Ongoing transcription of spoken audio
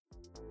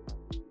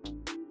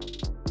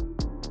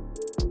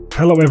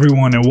Hello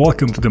everyone and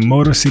welcome to the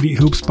Motor City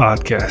Hoops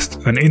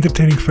podcast, an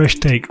entertaining fresh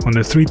take on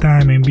the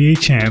three-time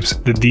NBA champs,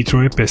 the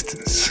Detroit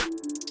Pistons.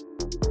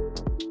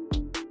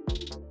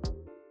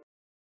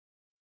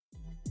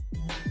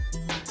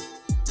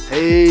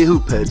 Hey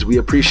Hoopheads, we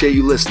appreciate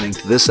you listening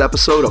to this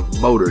episode of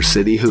Motor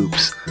City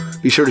Hoops.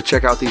 Be sure to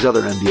check out these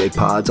other NBA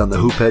pods on the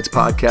Hoopheads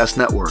Podcast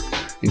Network,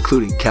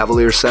 including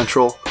Cavalier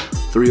Central,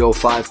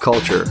 305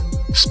 Culture,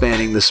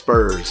 Spanning the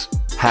Spurs,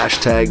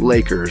 Hashtag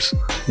Lakers,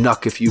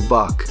 Nuck If You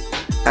Buck,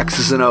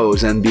 X's and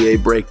O's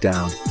NBA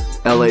Breakdown,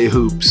 LA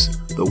Hoops,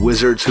 The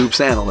Wizards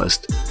Hoops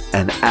Analyst,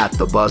 and At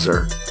the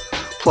Buzzer.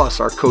 Plus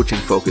our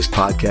coaching-focused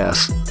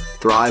podcasts,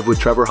 Thrive with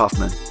Trevor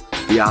Huffman,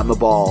 Beyond the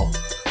Ball,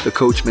 the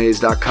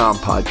CoachMaze.com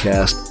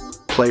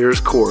podcast, Players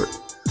Court,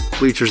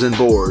 Bleachers and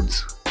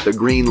Boards, The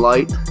Green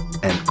Light,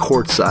 and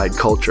Courtside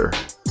Culture.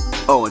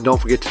 Oh, and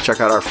don't forget to check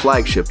out our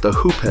flagship, the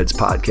Hoopheads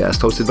podcast,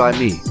 hosted by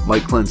me,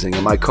 Mike Klinzing,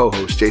 and my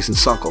co-host, Jason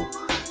Sunkel,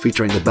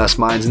 featuring the best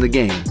minds in the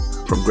game,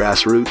 from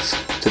grassroots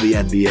to the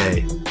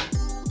NBA.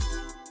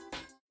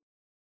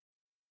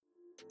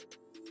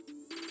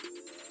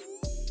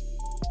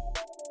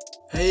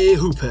 Hey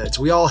Hoopheads,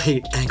 we all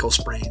hate ankle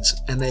sprains,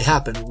 and they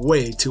happen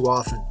way too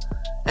often.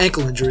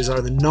 Ankle injuries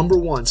are the number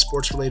one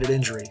sports-related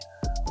injury.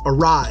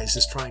 Arise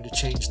is trying to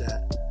change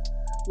that.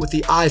 With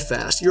the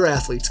iFast, your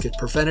athletes get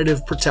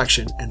preventative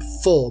protection and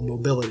full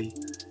mobility.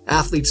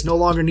 Athletes no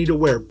longer need to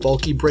wear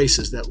bulky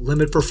braces that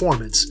limit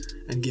performance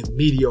and give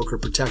mediocre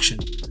protection.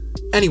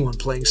 Anyone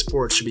playing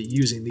sports should be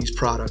using these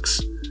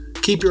products.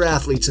 Keep your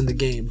athletes in the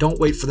game. Don't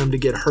wait for them to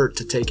get hurt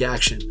to take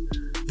action.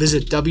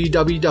 Visit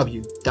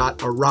www.arise.com,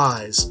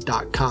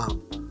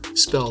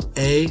 spelled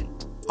A-R-Y-S-E,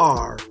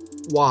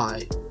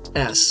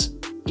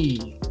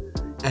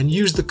 and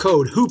use the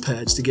code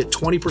HOOPHEADS to get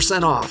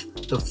 20% off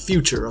the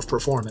future of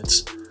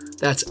performance.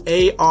 That's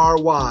ARYSE.com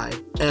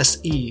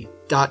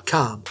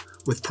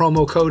with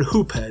promo code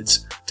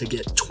HOOPHEADS to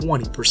get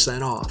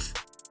 20% off.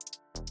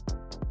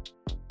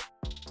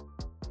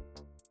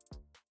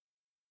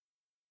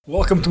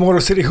 Welcome to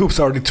Motor City Hoops.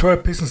 Our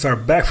Detroit Pistons are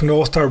back from the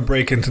All-Star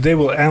break, and today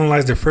we'll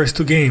analyze their first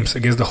two games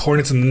against the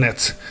Hornets and the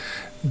Nets.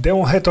 Then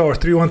we'll head to our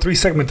 3-1-3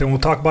 segment and we'll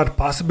talk about the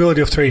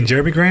possibility of trading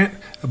Jerami Grant,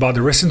 about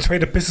the recent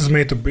trade the Pistons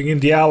made to bring in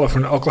Diallo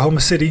from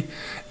Oklahoma City,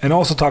 and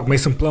also talk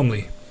Mason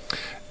Plumlee.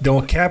 Then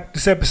we'll cap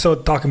this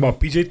episode talking about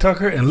PJ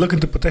Tucker and look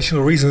into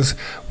potential reasons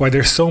why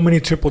there's so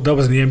many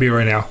triple-doubles in the NBA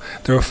right now.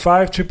 There are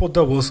 5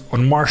 triple-doubles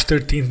on March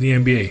 13th in the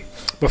NBA.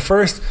 But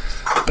first,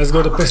 let's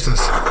go to the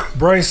Pistons.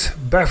 Bryce,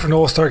 back from the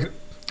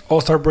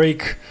All-Star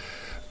break.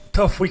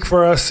 Tough week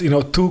for us.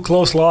 2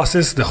 close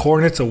losses. The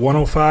Hornets, a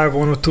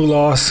 105-102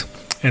 loss.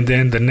 And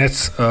then the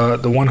Nets, the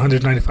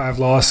 195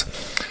 loss.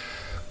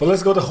 But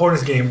let's go to the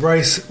Hornets game.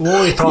 Bryce, what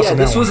were your thoughts on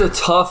that this was a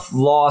tough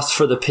loss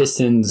for the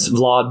Pistons,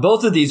 Vlad.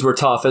 Both of these were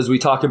tough as we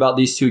talk about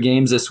these 2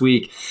 games this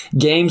week.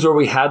 Games where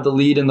we had the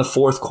lead in the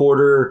fourth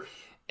quarter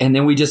and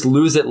then we just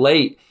lose it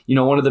late.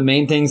 One of the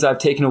main things I've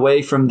taken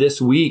away from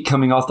this week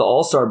coming off the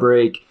All-Star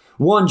break,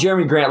 one,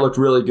 Jerami Grant looked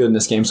really good in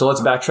this game, so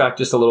let's backtrack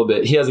just a little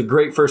bit. He has a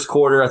great first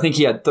quarter. I think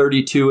he had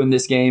 32 in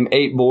this game,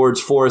 8 boards,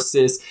 4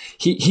 assists.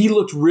 He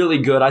looked really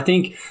good. I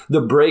think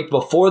the break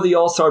before the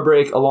All-Star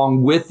break,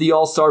 along with the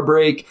All-Star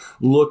break,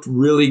 looked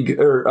really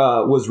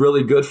was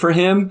really good for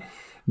him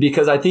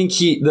because I think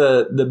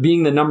the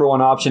being the number one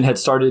option had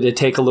started to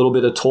take a little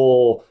bit of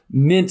toll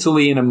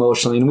mentally and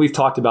emotionally, and we've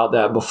talked about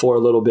that before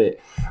a little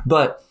bit.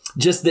 But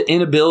just the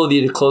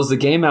inability to close the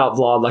game out,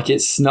 Vlad, like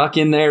it snuck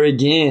in there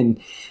again.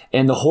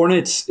 And the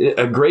Hornets,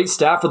 a great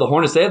stat for the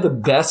Hornets, they have the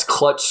best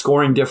clutch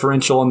scoring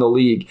differential in the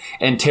league.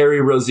 And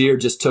Terry Rozier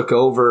just took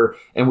over,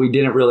 and we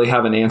didn't really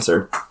have an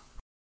answer.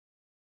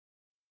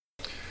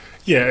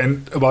 Yeah,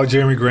 and about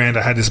Jerami Grant,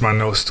 I had this in my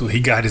notes too. He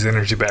got his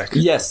energy back.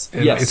 Yes.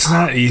 It's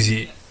not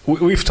easy.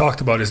 We've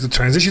talked about this. The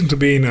transition to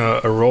being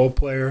a role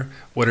player,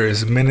 whether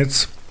it's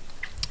minutes,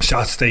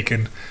 shots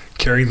taken,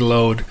 carrying the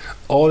load,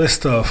 all this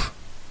stuff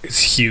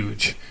is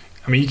huge.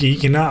 I mean, you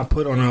cannot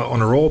put on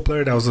a role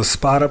player that was a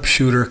spot-up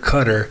shooter,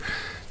 cutter,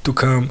 to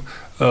come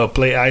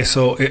play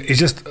ISO. It's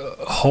just a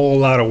whole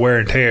lot of wear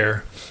and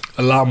tear,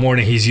 a lot more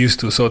than he's used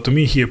to. So to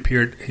me, he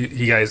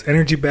got his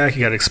energy back, he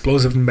got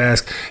explosive and back.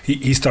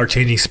 He started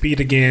changing speed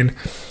again,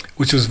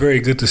 which was very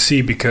good to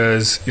see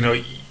because,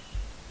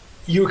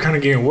 you were kind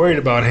of getting worried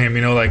about him,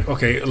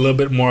 okay, a little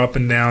bit more up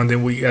and down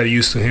than we got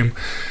used to him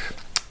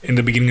in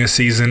the beginning of the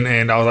season.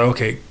 And I was like,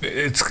 okay,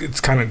 it's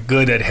kind of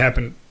good that it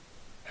happened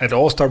at the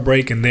All-Star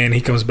break, and then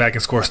he comes back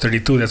and scores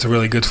 32. That's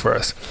really good for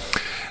us.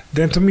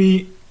 Then to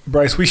me,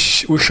 Bryce, we're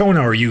showing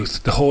our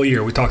youth the whole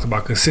year. We talked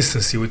about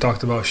consistency. We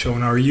talked about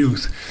showing our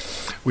youth.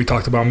 We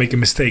talked about making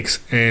mistakes.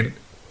 And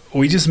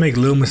we just make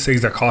little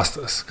mistakes that cost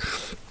us.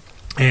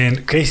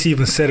 And Casey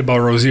even said about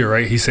Rozier,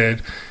 right? He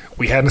said,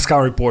 we had in the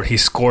scout report, he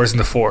scores in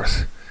the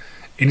fourth.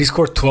 And he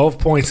scored 12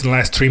 points in the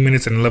last 3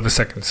 minutes and 11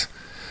 seconds.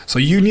 So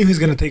you knew he was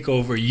going to take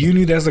over. You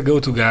knew that's the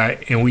go-to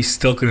guy, and we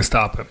still couldn't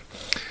stop him.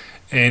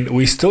 And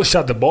we still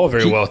shot the ball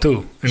very well,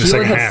 too, in the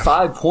second half. He only had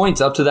 5 points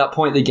up to that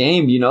point in the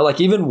game, Like,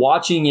 even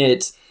watching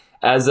it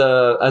as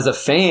a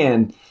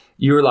fan,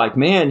 you were like,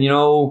 man,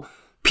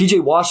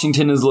 PJ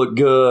Washington has looked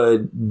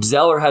good.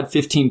 Zeller had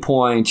 15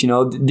 points.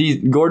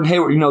 Gordon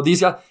Hayward,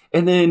 these guys.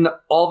 And then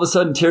all of a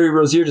sudden, Terry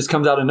Rozier just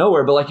comes out of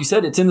nowhere. But like you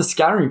said, it's in the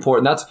scouting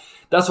report. And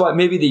that's why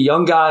maybe the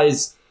young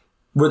guys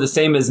were the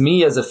same as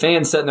me as a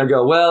fan sitting there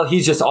go, well,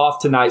 he's just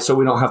off tonight, so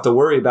we don't have to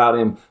worry about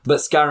him. But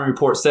scouting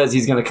report says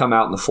he's going to come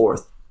out in the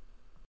fourth.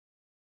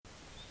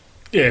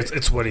 Yeah,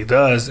 it's what he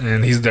does,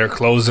 and he's their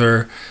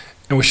closer,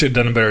 and we should have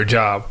done a better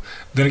job.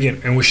 Then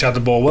again, and we shot the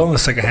ball well in the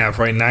second half,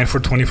 right? 9 for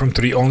 20 from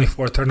 3, only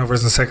 4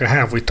 turnovers in the second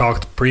half. We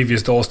talked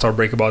previous to All-Star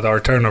break about our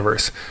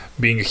turnovers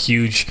being a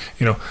huge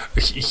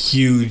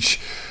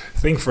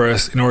thing for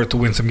us in order to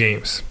win some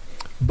games.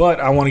 But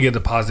I want to get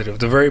the positive.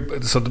 The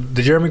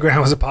Jerami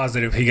Grant was a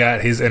positive. He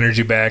got his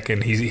energy back,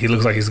 and he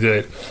looks like he's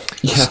good.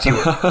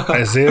 Yeah.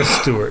 Isaiah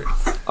Stewart,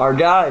 our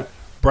guy.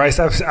 Bryce,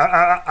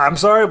 I'm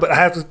sorry, but I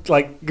have to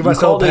give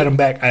myself a pat him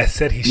back. I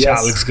said his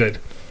shot looks good.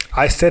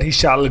 I said his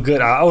shot looked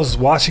good. I was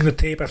watching the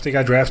tape after he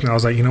got drafted, and I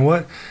was like, you know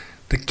what?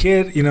 The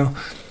kid,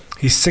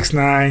 he's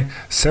 6'9",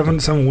 7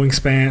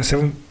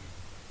 wingspan,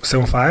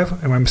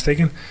 7'5". Am I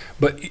mistaken?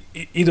 But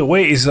either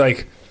way, it's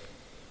like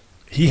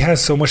he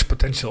has so much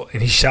potential,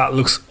 and his shot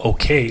looks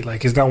okay.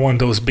 Like, it's not one of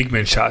those big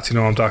man shots. You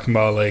know what I'm talking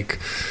about? Like,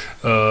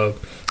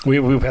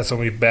 we've had so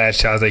many bad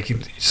shots that you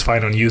can just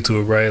find on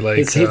YouTube, right? Like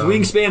his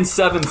wingspan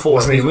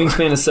 7'4". His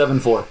wingspan is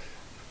 7'4".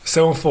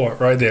 7'4",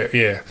 right there,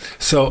 yeah.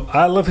 So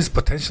I love his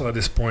potential at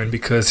this point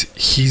because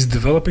he's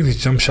developing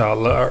his jump shot a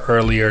lot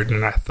earlier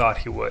than I thought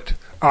he would.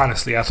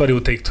 Honestly, I thought it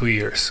would take 2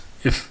 years.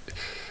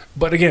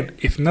 But again,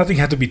 if nothing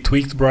had to be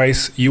tweaked,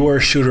 Bryce, you are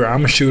a shooter,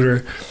 I'm a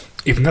shooter.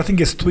 If nothing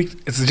gets tweaked,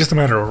 it's just a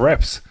matter of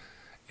reps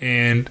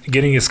and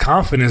getting his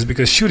confidence,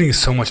 because shooting is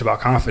so much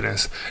about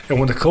confidence. And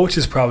when the coach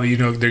is probably,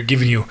 they're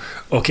giving you,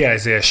 okay,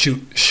 Isaiah,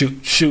 shoot.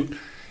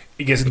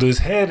 It gets into his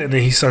head, and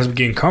then he starts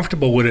getting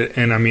comfortable with it.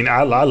 And I mean,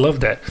 I love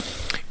that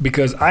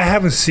because I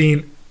haven't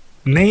seen.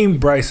 Name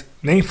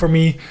for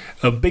me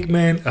a big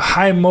man, a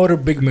high motor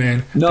big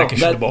man that can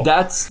shoot the ball.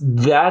 That's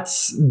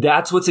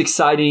what's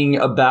exciting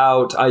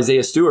about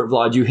Isaiah Stewart,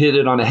 Vlad. You hit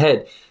it on the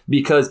head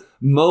because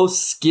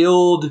most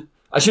big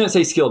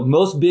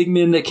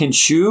men that can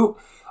shoot,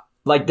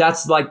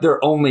 that's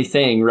their only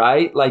thing,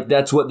 right?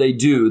 That's what they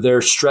do.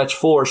 They're stretch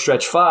 4,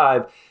 stretch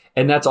 5,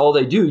 and that's all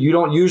they do. You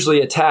don't usually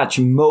attach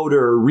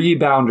motor,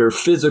 rebounder,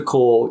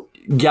 physical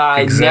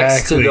guy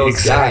next to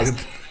those guys.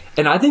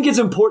 And I think it's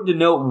important to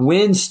note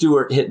when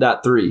Stewart hit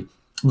that three.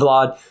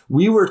 Vlad,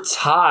 we were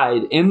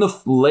tied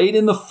late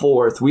in the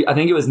fourth. I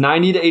think it was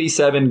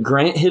 90-87.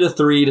 Grant hit a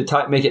three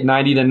to make it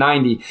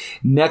 90-90.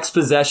 Next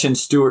possession,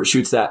 Stewart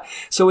shoots that.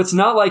 So it's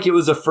not like it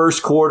was a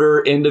first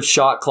quarter, end of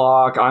shot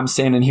clock, I'm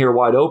standing here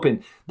wide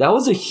open. That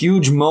was a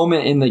huge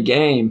moment in the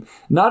game.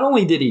 Not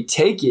only did he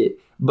take it,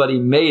 but he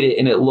made it,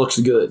 and it looks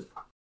good.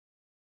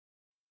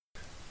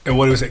 And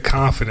what was it?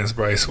 Confidence,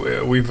 Bryce.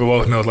 We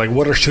both know,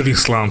 what are shooting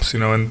slumps?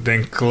 And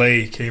then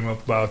Clay came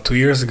up about 2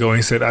 years ago and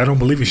he said, I don't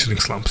believe in shooting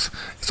slumps.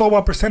 It's all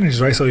about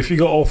percentages, right? So if you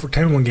go 0 for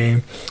 10 one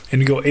game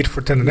and you go 8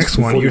 for 10 the next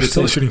one, you're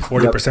still shooting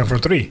 40% from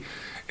three.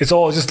 It's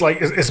all just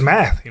it's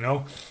math,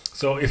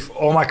 So if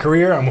all my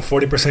career I'm a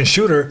 40%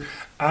 shooter,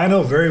 I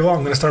know very well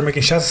I'm going to start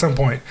making shots at some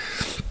point.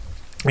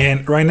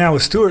 And right now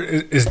with Stewart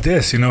is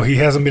this, he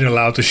hasn't been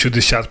allowed to shoot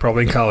the shots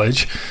probably in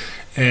college.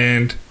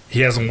 And he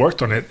hasn't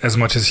worked on it as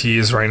much as he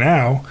is right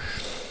now.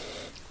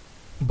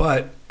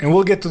 And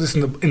we'll get to this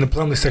in the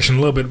Plumlee section a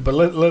little bit, but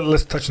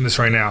let's touch on this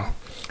right now.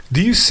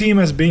 Do you see him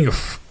as being a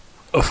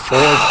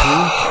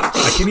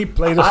 4-2? Can he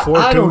play the 4-2?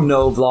 I don't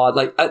know,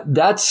 Vlad.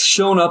 That's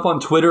shown up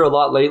on Twitter a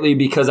lot lately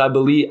because I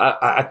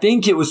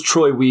think it was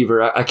Troy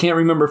Weaver. I can't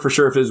remember for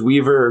sure if it was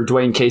Weaver or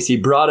Dwayne Casey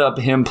brought up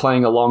him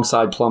playing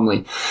alongside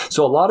Plumlee.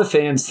 So a lot of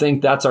fans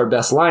think that's our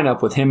best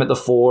lineup with him at the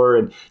 4,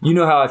 and you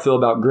know how I feel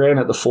about Grant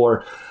at the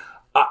 4.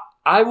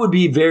 I would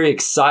be very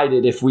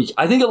excited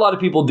I think a lot of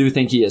people do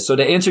think he is. So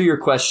to answer your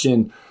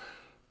question,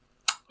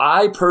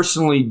 I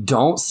personally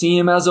don't see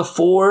him as a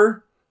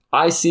 4.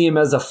 I see him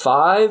as a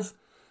 5.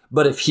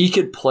 But if he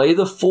could play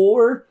the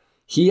 4,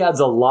 he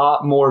adds a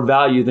lot more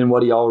value than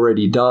what he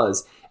already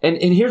does. And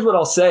here's what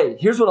I'll say.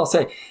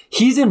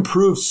 He's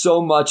improved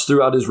so much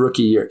throughout his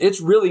rookie year. It's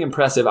really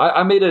impressive.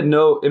 I made a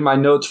note in my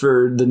notes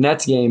for the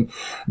Nets game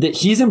that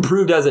he's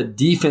improved as a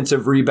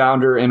defensive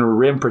rebounder and a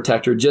rim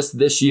protector just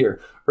this year.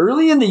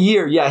 Early in the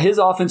year, his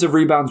offensive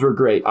rebounds were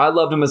great. I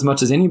loved him as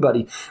much as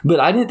anybody,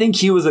 but I didn't think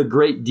he was a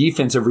great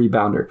defensive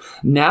rebounder.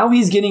 Now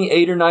he's getting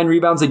 8 or 9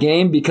 rebounds a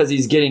game because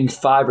he's getting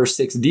 5 or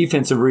 6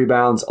 defensive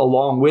rebounds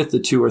along with the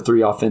 2 or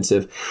 3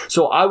 offensive.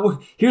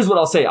 So here's what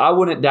I'll say. I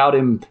wouldn't doubt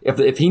him.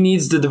 If he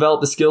needs to develop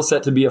the skill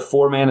set to be a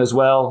 4-man as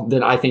well,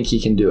 then I think he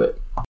can do it.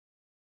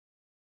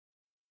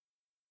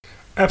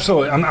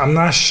 Absolutely. I'm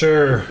not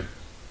sure.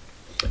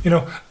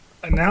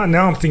 Now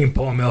I'm thinking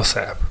Paul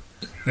Millsap.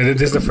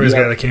 This is the first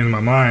guy that came to my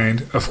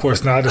mind. Of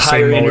course, not the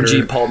same motor. Higher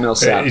energy Paul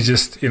Millsap. It's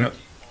just,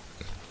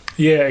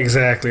 yeah,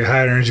 exactly.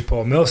 Higher energy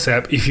Paul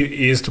Millsap if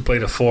he is to play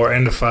the 4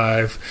 and the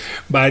 5.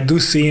 But I do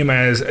see him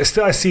I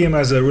see him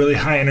as a really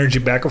high energy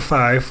backup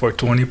 5 for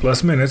 20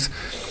 plus minutes.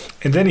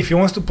 And then if he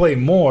wants to play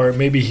more,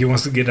 maybe he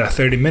wants to get a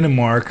 30-minute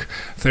mark,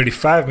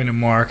 35-minute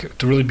mark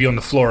to really be on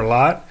the floor a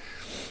lot.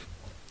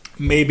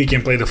 Maybe he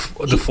can play the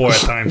 4 at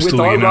times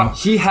too.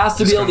 He has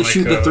to be able to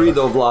shoot the 3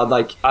 though, Vlad.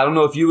 Like, I don't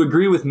know if you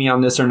agree with me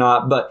on this or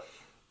not, but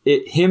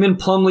him and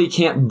Plumlee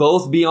can't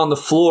both be on the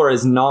floor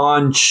as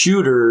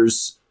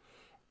non-shooters.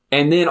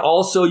 And then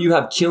also you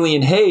have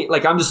Killian Hayes.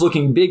 Like, I'm just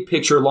looking big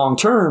picture long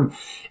term.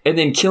 And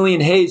then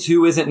Killian Hayes,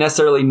 who isn't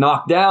necessarily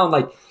knocked down,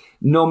 like,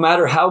 no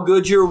matter how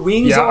good your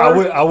wings are.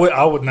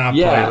 I would not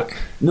play.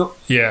 No.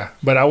 Yeah,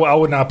 but I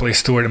would not play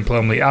Stewart and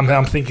Plumlee.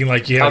 I'm thinking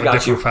like you have a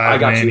different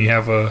 5-man. You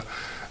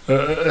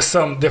have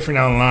some different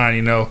down the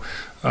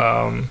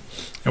line,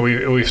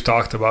 and we've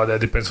talked about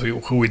that. Depends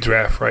who we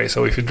draft, right?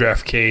 So if you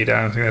draft Cade,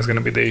 I don't think that's going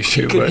to be the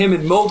issue. Could him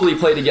and Mobley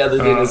play together?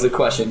 Then is the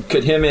question.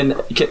 Could him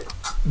and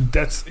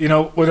that's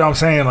what I'm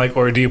saying. Like,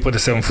 or do you put the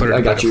 7-footer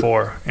to the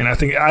 4? And I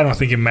don't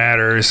think it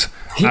matters.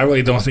 I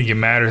really don't think it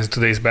matters in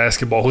today's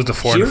basketball. Who's the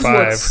 4 and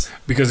 5?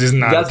 Because it's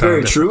not. That's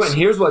very true. And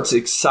here's what's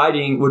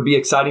exciting. Would be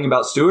exciting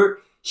about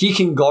Stewart. He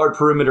can guard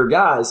perimeter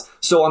guys.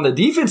 So on the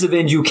defensive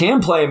end, you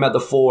can play him at the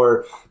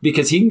 4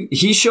 because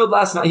he showed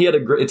last night. He had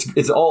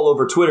it's all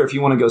over Twitter if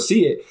you want to go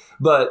see it.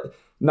 But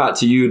not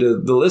to you,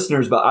 to the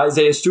listeners, but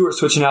Isaiah Stewart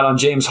switching out on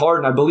James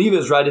Harden, I believe it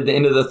was right at the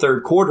end of the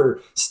third quarter,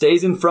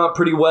 stays in front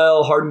pretty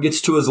well. Harden gets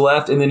to his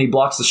left, and then he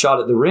blocks the shot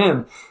at the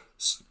rim.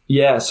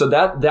 Yeah, so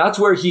that's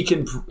where he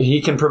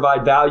can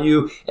provide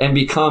value and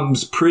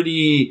becomes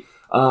pretty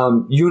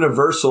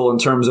universal in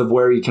terms of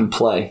where he can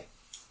play.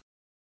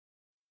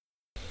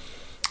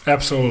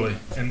 Absolutely,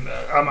 and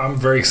I'm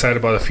very excited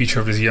about the future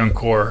of this young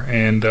core.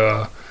 And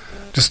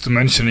just to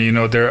mention,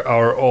 they're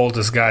our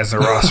oldest guys in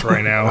the roster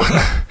right now.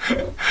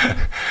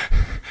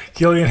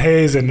 Killian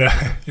Hayes and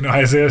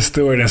Isaiah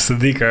Stewart and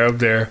Sadiq are up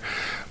there.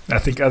 I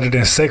think other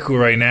than Sekou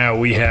right now,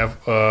 we have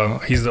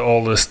he's the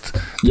oldest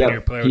player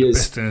of the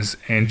Pistons.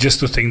 And just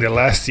to think that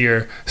last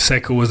year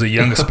Sekou was the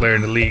youngest player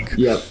in the league.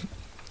 Yep.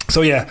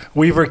 So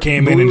Weaver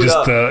came in and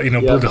just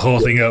blew the whole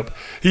thing up.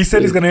 He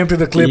said he's going to empty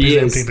the clip. He's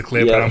emptying the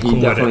clip, and I'm cool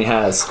with it. He definitely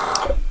has.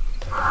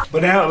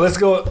 But now let's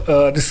go.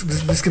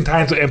 This can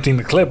tie into emptying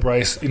the clip,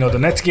 Bryce. The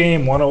Nets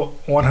game,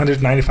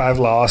 195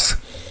 loss.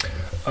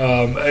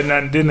 And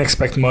I didn't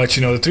expect much.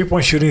 The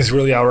 3-point shooting is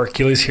really our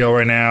Achilles heel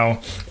right now.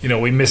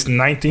 We missed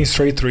 19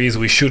 straight threes.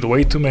 We shoot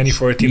way too many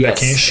for a team that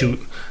can't shoot.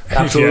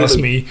 Absolutely. If you ask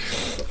me.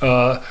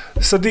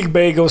 Sadiq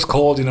Bey goes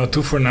cold.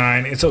 2 for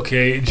 9. It's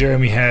okay.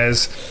 Jerami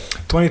has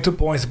 22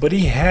 points, but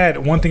he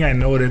had one thing I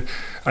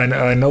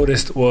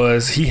noticed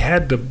was he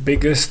had the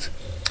biggest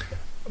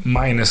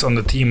minus on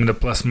the team in the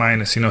plus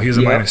minus. He was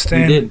a minus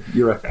 10. He did.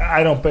 You're right.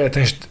 I don't pay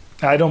attention.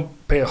 I don't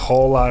pay a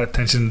whole lot of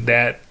attention to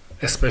that,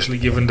 especially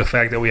given the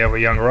fact that we have a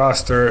young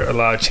roster, a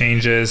lot of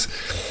changes,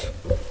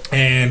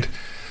 and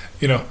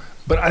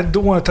But I do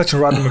want to touch on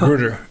Rodney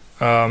McGruder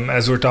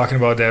as we're talking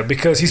about that,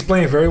 because he's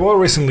playing very well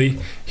recently.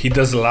 He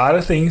does a lot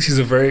of things. He's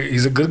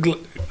a good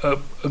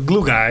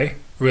glue guy,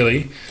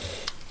 really,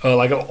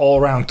 like an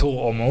all-around tool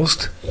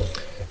almost.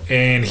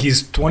 And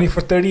he's 20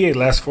 for 38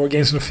 last 4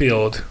 games in the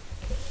field.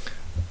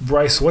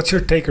 Bryce, what's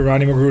your take on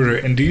Rodney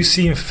McGruder, and do you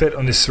see him fit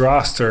on this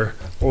roster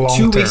long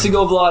term? 2 weeks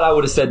ago, Vlad, I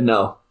would have said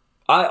no.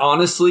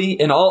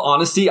 In all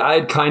honesty, I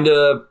had kind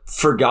of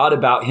forgot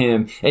about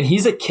him. And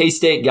he's a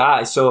K-State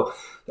guy, so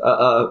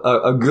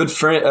a good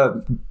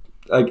friend,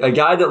 a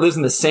guy that lives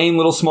in the same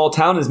little small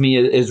town as me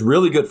is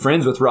really good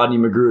friends with Rodney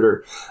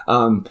McGruder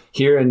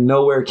here in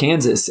Nowhere,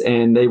 Kansas.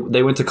 And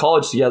they went to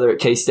college together at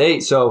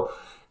K-State. So,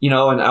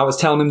 and I was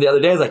telling him the other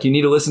day, I was like, you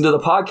need to listen to the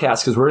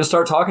podcast because we're going to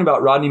start talking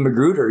about Rodney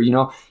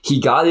McGruder. He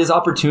got his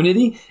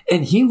opportunity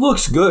and he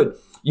looks good.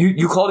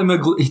 You called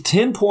him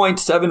 10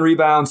 points, 7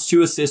 rebounds,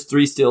 2 assists,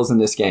 3 steals in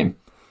this game.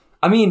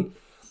 I mean,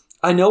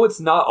 I know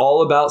it's not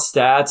all about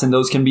stats and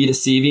those can be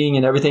deceiving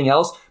and everything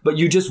else, but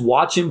you just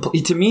watch him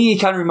play. To me, he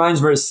kind of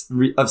reminds me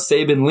of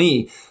Saban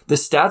Lee. The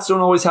stats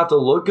don't always have to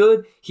look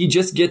good. He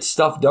just gets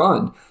stuff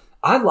done.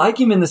 I like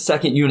him in the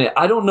second unit.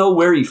 I don't know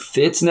where he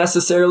fits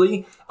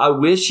necessarily. I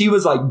wish he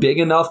was big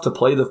enough to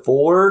play the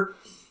 4.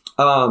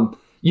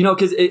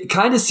 Because it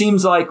kind of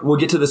seems like, we'll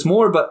get to this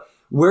more, but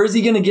where is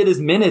he going to get his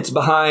minutes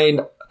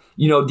behind,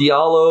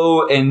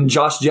 Diallo and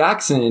Josh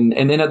Jackson?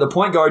 And then at the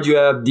point guard, you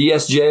have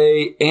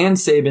DSJ and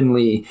Saban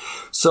Lee.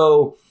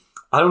 So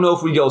I don't know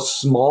if we go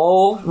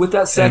small with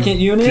that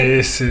second unit.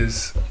 This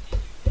is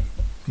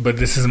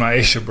my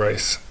issue,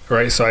 Bryce.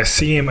 Right? So I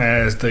see him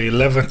as the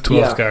 11th,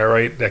 12th guy,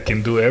 right? That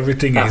can do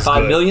everything. At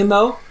 $5 million,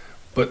 though?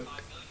 But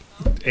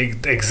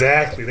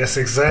exactly. That's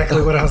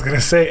exactly what I was going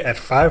to say. At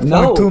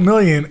 $5.2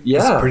 million,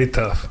 it's pretty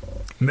tough.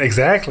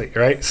 Exactly,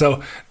 right?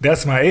 So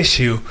that's my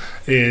issue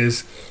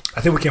is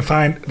I think we can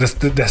find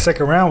the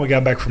second round we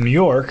got back from New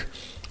York,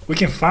 we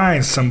can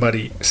find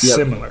somebody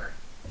similar.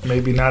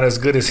 Maybe not as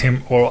good as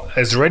him or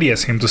as ready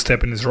as him to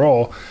step in his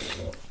role,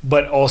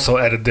 but also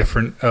at a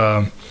different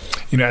at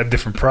a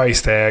different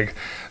price tag.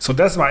 So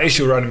that's my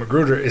issue with Rodney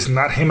McGruder. It's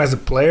not him as a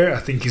player.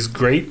 I think he's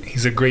great.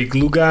 He's a great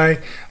glue guy.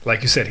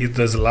 Like you said, he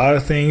does a lot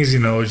of things,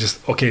 it's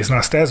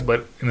not stats,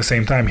 but in the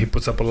same time, he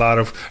puts up a lot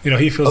of,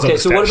 he fills up the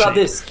stat so what about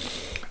sheet.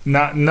 this?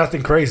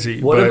 nothing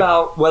crazy. What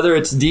about whether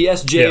it's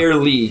DSJ or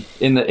Lee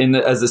in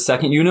the as the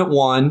second unit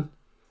 1,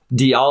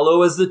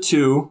 Diallo as the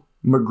 2,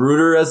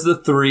 Magruder as the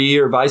 3,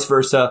 or vice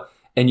versa,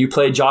 and you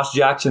play Josh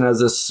Jackson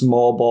as a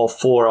small ball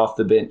 4 off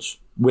the bench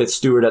with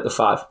Stewart at the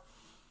 5?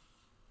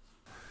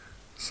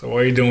 So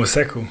what are you doing with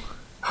Sekou?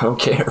 I don't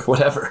care.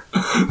 Whatever.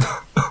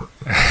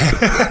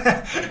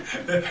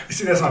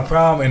 See, that's my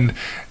problem, and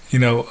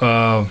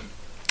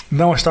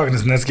no one's talking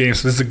this Nets game,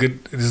 so this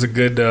is a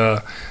good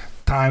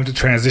time to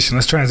transition.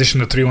 Let's transition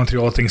to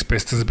 3-1-3 All Things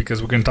Pistons,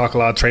 because we're going to talk a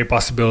lot of trade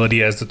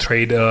possibility as the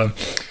trade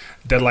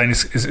deadline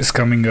is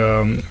coming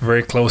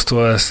very close to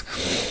us.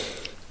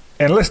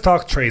 And let's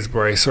talk trades,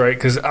 Bryce, right?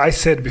 Because I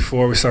said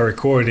before we start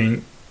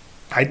recording,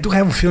 I do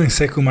have a feeling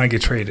Sekou might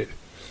get traded.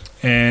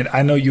 And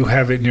I know you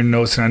have it in your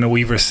notes, and I know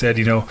Weaver said,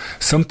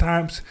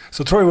 sometimes.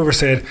 So Troy Weaver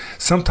said,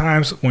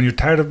 sometimes when you're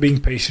tired of being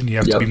patient, you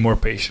have to be more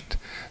patient.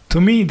 To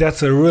me,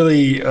 that's a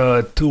really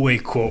two-way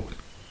quote.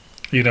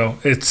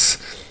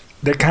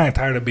 They're kind of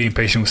tired of being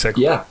patient with Sekou.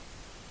 Yeah.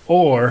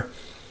 Or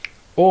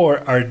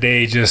are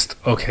they just,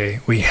 okay,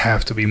 we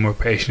have to be more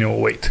patient and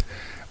we'll wait.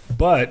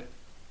 But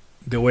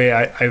the way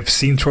I've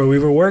seen Troy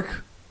Weaver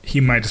work, he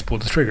might just pull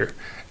the trigger.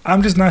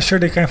 I'm just not sure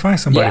they can find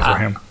somebody for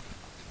him.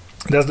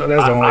 That's the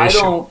only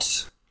issue.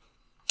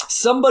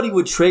 Somebody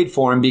would trade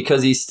for him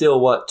because he's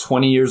still,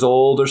 20 years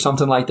old or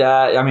something like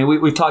that. I mean,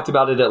 we've talked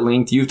about it at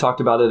length. You've talked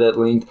about it at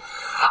length.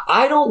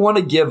 I don't want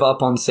to give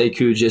up on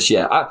Sekou just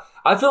yet.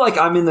 I feel like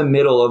I'm in the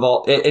middle of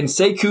all, and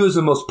Sekou is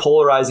the most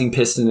polarizing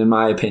Piston in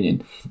my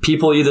opinion.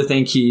 People either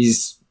think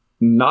he's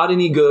not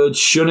any good,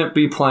 shouldn't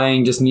be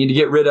playing, just need to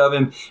get rid of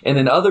him. And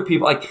then other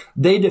people,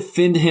 they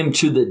defend him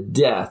to the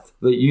death.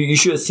 You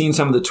should have seen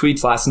some of the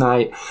tweets last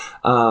night,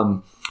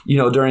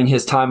 during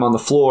his time on the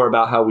floor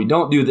about how we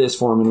don't do this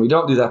for him and we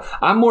don't do that.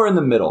 I'm more in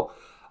the middle.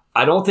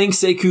 I don't think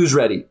Sekou's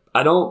ready.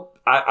 I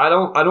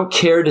don't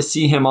care to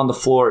see him on the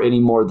floor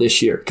anymore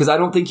this year because I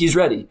don't think he's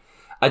ready.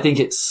 I think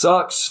it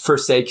sucks for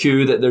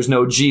Sekou that there's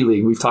no G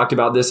League. We've talked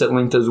about this at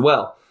length as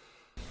well.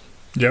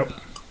 Yep.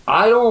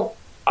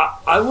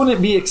 I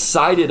wouldn't be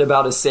excited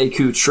about a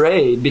Sekou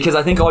trade because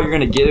I think all you're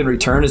going to get in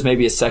return is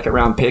maybe a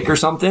second-round pick or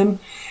something.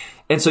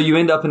 And so you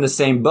end up in the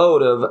same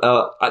boat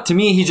of, to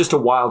me, he's just a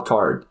wild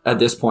card at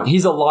this point.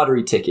 He's a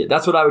lottery ticket.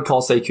 That's what I would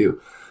call Sekou.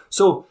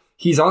 So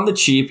he's on the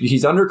cheap.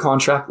 He's under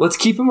contract. Let's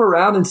keep him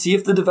around and see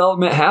if the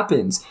development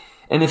happens.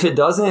 And if it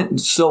doesn't,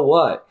 so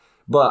what?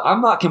 But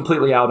I'm not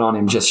completely out on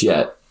him just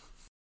yet.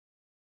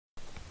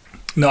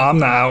 No, I'm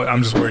not out.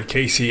 I'm just worried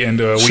Casey and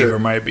Weaver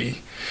might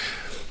be.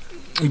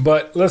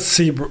 But let's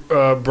see,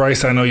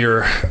 Bryce, I know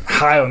you're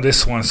high on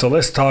this one. So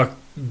let's talk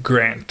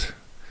Grant.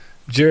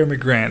 Jerami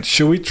Grant.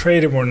 Should we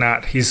trade him or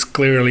not? He's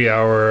clearly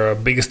our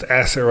biggest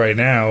asset right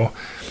now.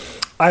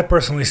 I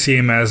personally see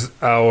him as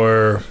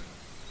our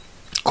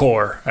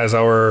core, as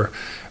our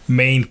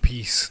main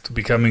piece to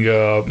becoming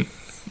a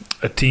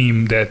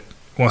team that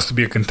wants to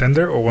be a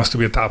contender or wants to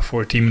be a top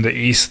 4 team in the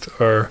East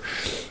or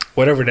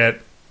whatever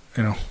that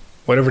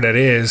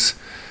is.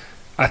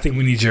 I think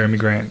we need Jerami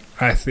Grant.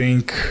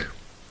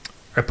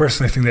 I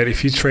personally think that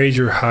if you trade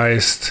your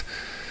highest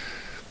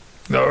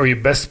or your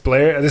best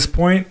player at this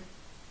point,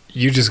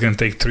 you're just going to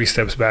take 3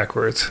 steps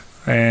backwards.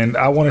 And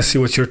I want to see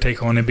what your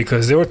take on it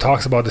because there were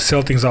talks about the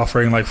Celtics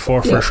offering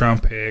 4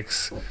 first-round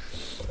picks,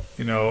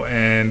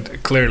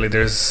 and clearly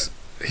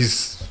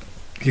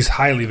he's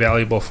highly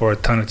valuable for a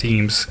ton of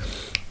teams.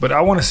 But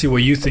I want to see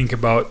what you think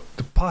about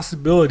the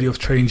possibility of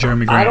trading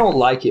Jerami Grant. I don't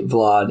like it,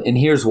 Vlad, and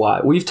here's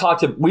why. We've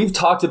talked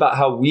about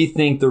how we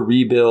think the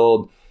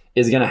rebuild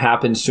is going to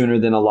happen sooner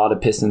than a lot of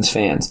Pistons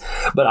fans.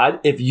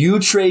 But if you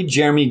trade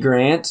Jerami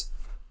Grant,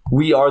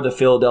 we are the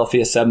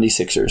Philadelphia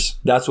 76ers.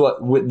 That's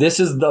this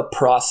is the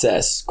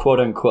process,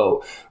 quote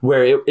unquote,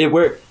 where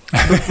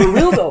but for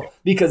real though,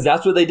 because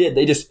that's what they did.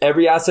 They just,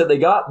 every asset they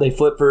got, they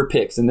flipped for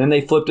picks, and then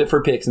they flipped it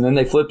for picks, and then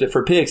they flipped it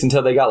for picks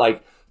until they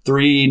got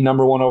 3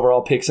 number 1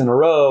 overall picks in a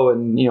row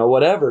and,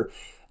 whatever.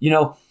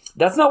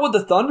 That's not what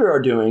the Thunder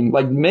are doing.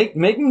 Make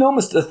no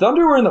mistake, the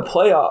Thunder were in the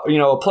playoff,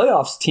 a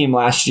playoffs team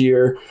last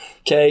year,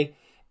 okay?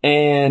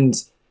 And,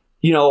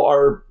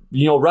 are,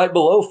 right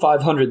below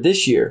 500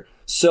 this year.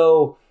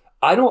 So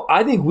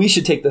I think we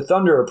should take the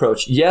Thunder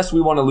approach. Yes, we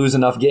want to lose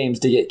enough games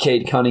to get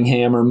Cade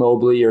Cunningham or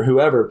Mobley or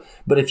whoever.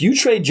 But if you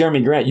trade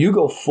Jerami Grant, you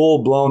go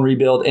full-blown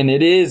rebuild, and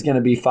it is going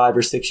to be 5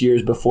 or 6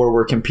 years before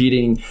we're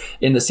competing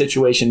in the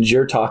situations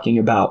you're talking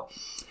about.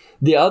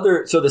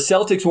 So the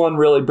Celtics one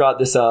really brought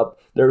this up.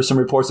 There were some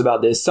reports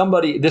about this.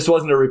 This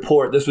wasn't a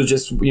report. This was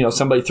just,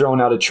 somebody throwing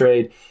out a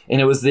trade,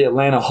 and it was the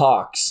Atlanta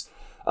Hawks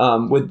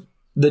with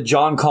the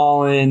John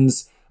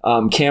Collins,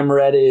 Cam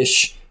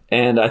Reddish,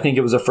 and I think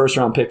it was a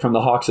first-round pick from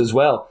the Hawks as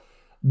well.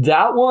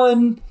 That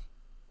one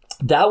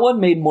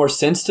made more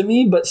sense to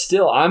me, but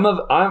still, I'm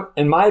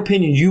in my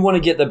opinion, you want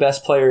to get the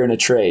best player in a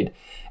trade.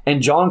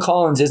 And John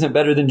Collins isn't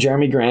better than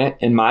Jerami Grant,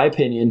 in my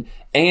opinion,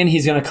 and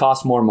he's going to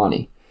cost more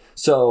money.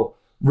 So,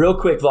 real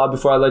quick,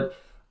 Vlad,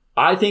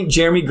 I think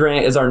Jerami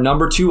Grant is our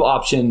number 2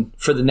 option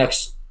for the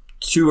next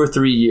 2 or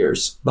 3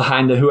 years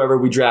behind whoever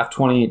we draft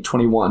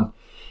 2021.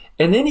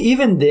 And then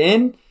even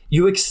then,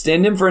 You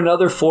extend him for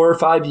another 4 or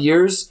 5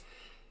 years.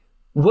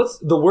 What's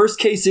the worst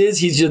case is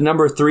he's your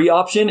number 3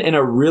 option and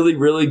a really,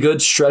 really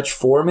good stretch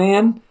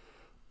 4-man.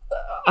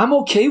 I'm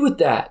okay with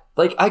that.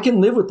 Like, I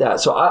can live with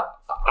that. So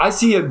I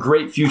see a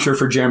great future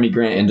for Jerami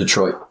Grant in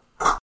Detroit.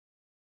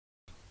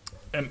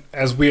 And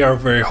as we are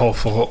very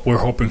hopeful, we're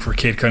hoping for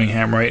Cade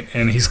Cunningham, right?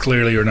 And he's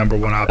clearly your number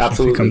 1 option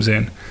Absolutely. if he comes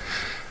in.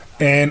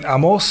 And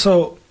I'm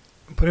also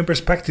putting in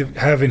perspective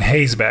having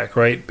Hayes back,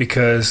 right?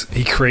 Because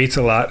he creates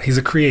a lot. He's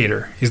a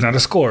creator. He's not a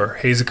scorer.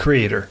 He's a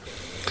creator.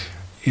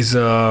 He's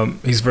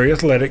very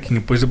athletic. He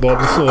can push the ball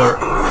up the floor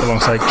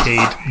alongside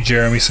Cade,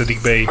 Jeremy,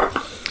 Sadiq Bey.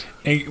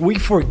 And we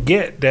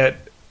forget that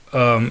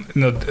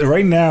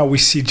right now we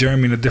see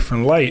Jeremy in a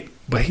different light,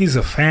 but he's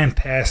a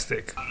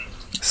fantastic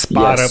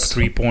spot-up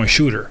 3-point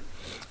shooter.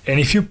 And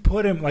if you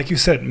put him, like you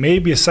said,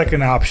 maybe a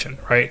second option,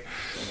 right?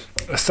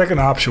 A second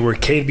option where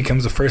Cade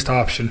becomes the first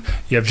option.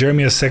 You have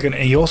Jeremy as second,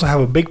 and you also have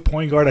a big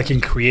point guard that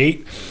can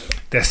create,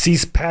 that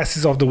sees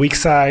passes off the weak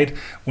side.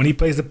 When he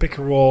plays the pick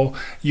and roll,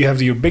 you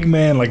have your big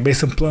man like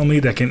Mason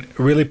Plumlee that can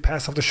really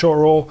pass off the short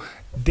roll.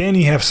 Then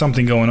you have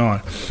something going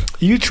on.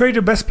 You trade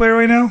your best player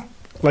right now,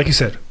 like you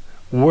said,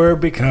 we're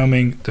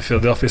becoming the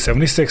Philadelphia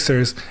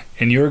 76ers,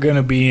 and you're going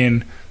to be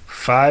in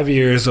 5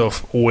 years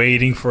of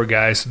waiting for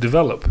guys to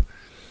develop.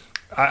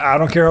 I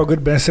don't care how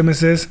good Ben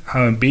Simmons is,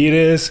 how Embiid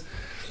is.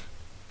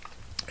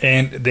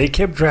 And they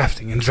kept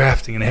drafting, and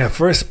they have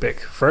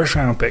first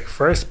round pick,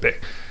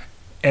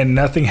 and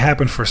nothing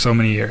happened for so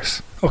many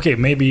years. Okay,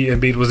 maybe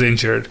Embiid was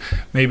injured,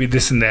 maybe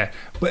this and that.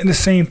 But at the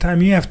same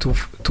time, you have to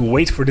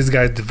wait for this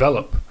guy to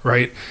develop,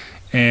 right?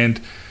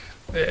 And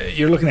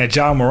you're looking at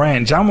John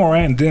Morant. John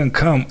Morant didn't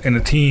come in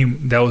a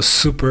team that was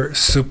super,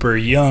 super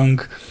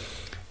young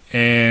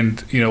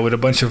and, with a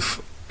bunch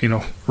of,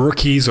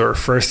 rookies or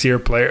second-year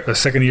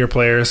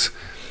players.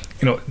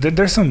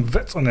 There's some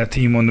vets on that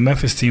team, on the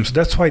Memphis team, so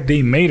that's why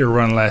they made a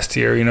run last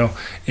year, and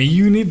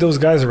you need those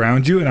guys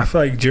around you, and I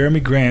feel like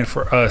Jerami Grant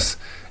for us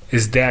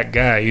is that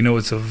guy.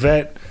 It's a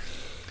vet.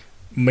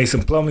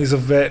 Mason Plumlee is a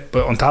vet,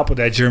 but on top of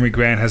that, Jerami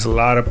Grant has a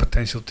lot of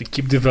potential to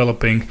keep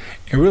developing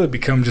and really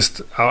become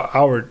just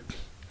our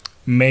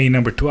main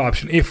number 2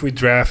 option if we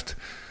draft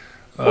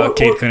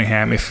Cade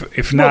Cunningham.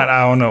 If not,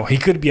 I don't know. He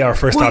could be our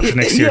first option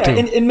next year too.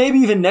 And maybe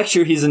even next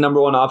year he's the number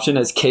 1 option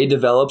as Cade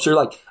develops.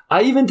 Or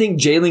I even think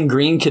Jalen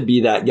Green could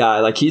be that guy.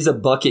 Like, he's a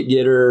bucket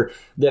getter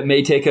that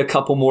may take a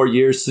couple more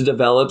years to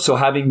develop. So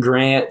having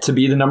Grant to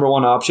be the number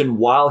 1 option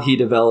while he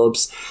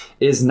develops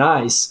is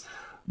nice.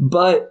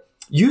 But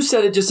you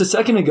said it just a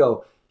second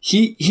ago.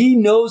 He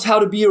knows how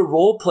to be a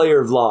role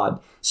player,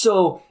 Vlad.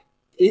 So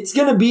it's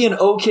going to be an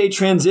okay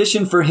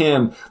transition for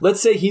him.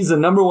 Let's say he's the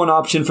number 1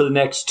 option for the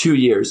next 2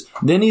 years.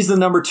 Then he's the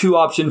number 2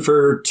 option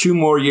for 2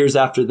 more years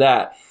after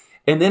that.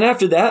 And then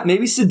after that,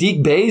 maybe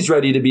Sadiq Bey's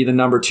ready to be the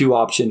number 2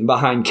 option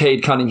behind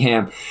Cade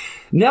Cunningham.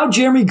 Now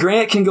Jerami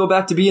Grant can go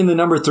back to being the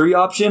number 3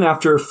 option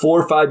after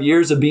 4 or 5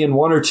 years of being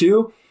 1 or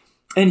 2.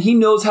 And he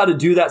knows how to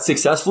do that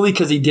successfully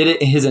because he did it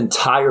in his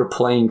entire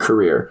playing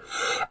career.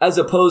 As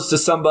opposed to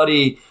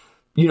somebody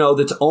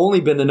that's only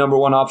been the number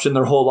 1 option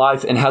their whole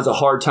life and has a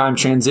hard time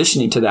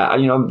transitioning to that.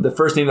 The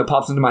first name that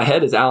pops into my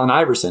head is Allen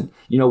Iverson.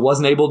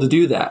 Wasn't able to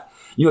do that.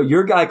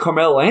 Your guy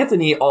Carmelo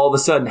Anthony all of a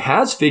sudden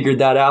has figured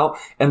that out,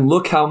 and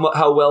look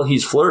how well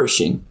he's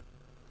flourishing.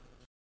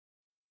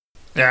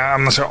 Yeah,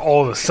 I'm not sure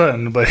all of a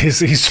sudden, but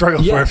he's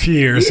struggled for a few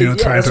years,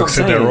 trying to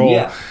accept that role.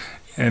 Yeah.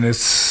 And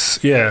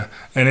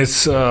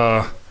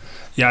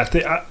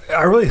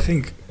I really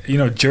think.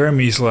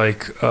 Jeremy's like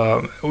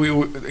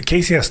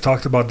Casey has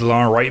talked about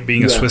DeLon Wright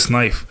being a Swiss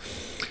knife.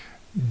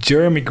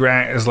 Jerami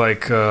Grant is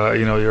like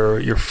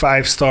your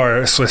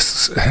 5-star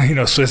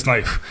Swiss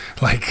knife,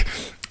 like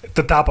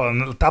the top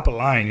of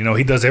line.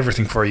 He does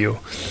everything for you,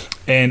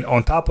 and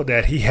on top of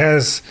that,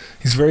 he's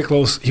very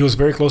close. He was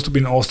very close to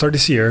being an All-Star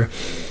this year.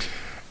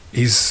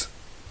 He's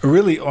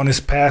really on his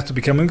path to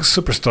becoming a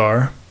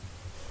superstar.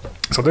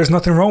 So there's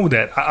nothing wrong with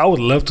that. I would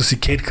love to see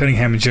Cade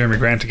Cunningham and Jerami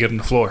Grant to get on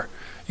the floor.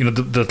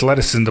 The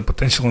athleticism, the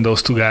potential in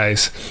those 2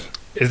 guys.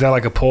 Is that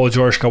like a Paul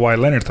George, Kawhi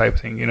Leonard type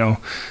thing?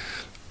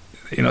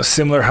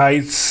 Similar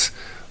heights.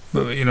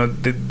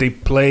 They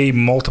play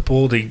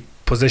multiple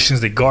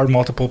positions. They guard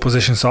multiple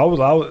positions. So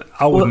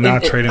I would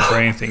not trade him for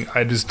anything.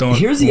 I just don't.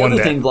 Here's the want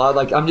other that. thing, Vlad.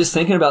 Like, I'm just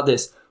thinking about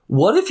this.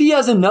 What if he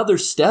has another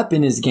step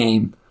in his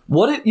game?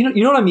 What if you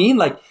know what I mean?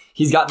 Like,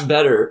 he's gotten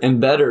better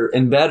and better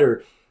and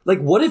better. Like,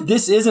 what if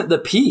this isn't the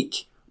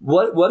peak?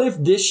 What if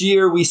this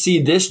year we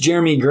see this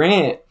Jerami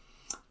Grant?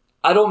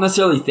 I don't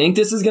necessarily think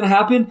this is going to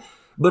happen,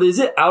 but is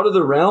it out of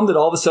the realm that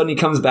all of a sudden he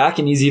comes back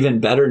and he's even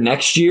better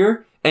next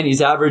year and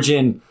he's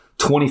averaging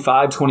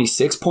 25,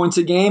 26 points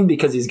a game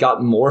because he's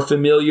gotten more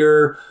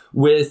familiar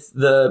with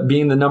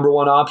being the number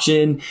 1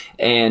 option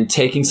and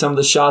taking some of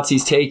the shots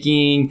he's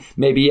taking?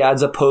 Maybe he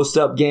adds a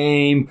post-up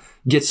game,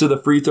 gets to the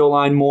free throw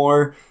line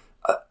more.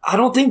 I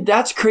don't think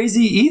that's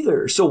crazy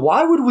either. So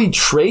why would we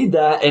trade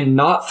that and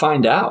not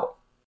find out?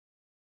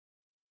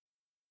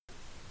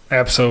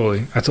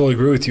 Absolutely. I totally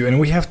agree with you. And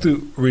we have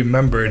to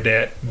remember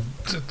that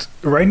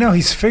right now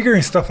he's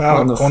figuring stuff out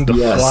on the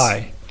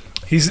fly.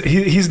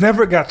 He's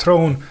never got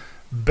thrown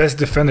best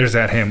defenders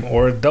at him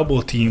or a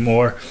double team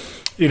or,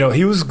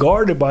 he was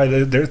guarded by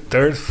their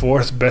third,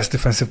 fourth best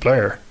defensive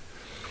player.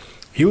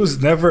 He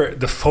was never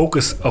the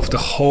focus of the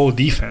whole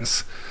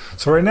defense.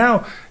 So right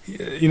now,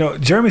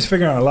 Jerami's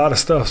figuring out a lot of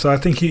stuff. So I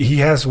think he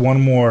has one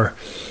more,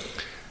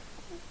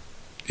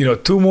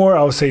 2 more,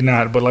 I would say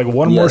not, but like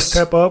one more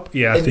step up.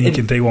 Yeah, I think he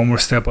can take one more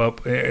step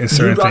up in certain things.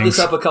 You brought this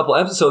up a couple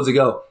episodes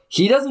ago.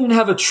 He doesn't even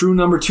have a true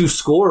number 2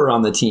 scorer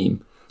on the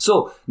team.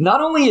 So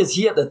not only is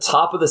he at the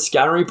top of the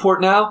scouting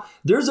report now,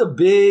 there's a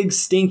big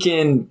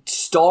stinking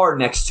star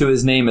next to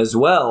his name as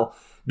well,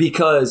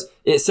 because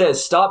it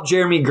says stop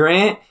Jerami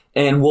Grant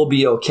and we'll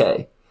be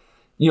okay.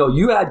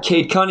 You add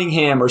Cade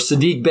Cunningham or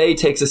Sadiq Bey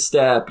takes a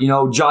step.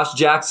 Josh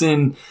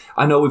Jackson,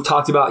 I know we've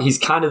talked about, he's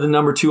kind of the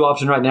number 2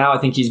 option right now. I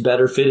think he's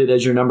better fitted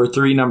as your number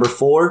 3, number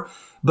 4.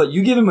 But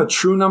you give him a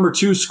true number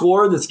 2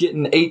 scorer that's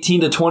getting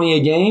 18 to 20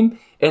 a game,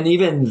 and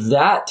even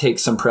that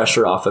takes some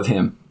pressure off of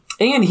him.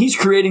 And he's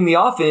creating the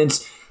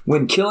offense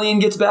when Killian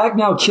gets back.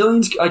 Now,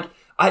 Killian's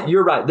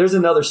you're right. There's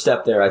another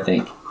step there, I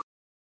think.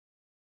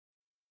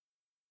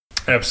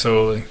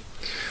 Absolutely.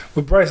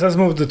 Well, Bryce, let's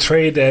move to the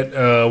trade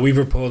that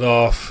Weaver pulled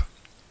off.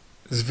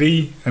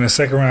 Zvi and a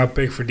second-round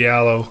pick for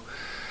Diallo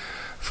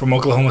from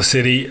Oklahoma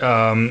City.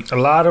 A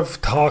lot of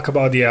talk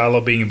about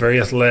Diallo being very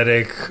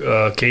athletic.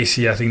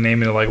 Casey, I think,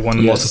 named it like one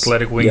of the most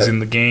athletic wings in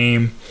the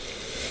game.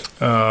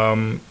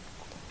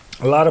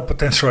 A lot of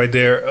potential right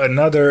there.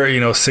 Another,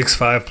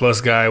 6'5"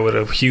 plus guy with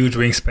a huge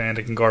wingspan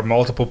that can guard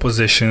multiple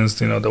positions.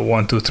 The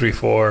 1, 2, 3,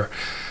 4.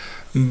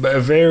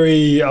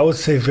 Very, I would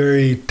say,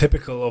 very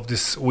typical of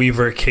this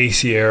Weaver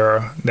Casey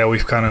era that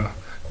we've kind of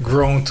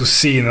grown to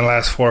see in the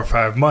last 4 or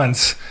 5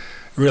 months.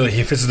 Really,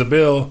 he fits the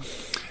bill.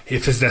 He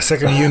fits that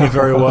second unit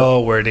very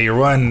well, where they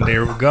run, they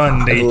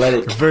gun,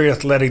 they're very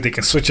athletic. They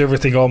can switch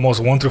everything almost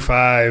 1 through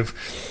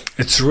 5.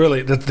 It's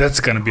really that's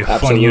going to be a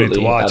fun unit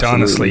to watch.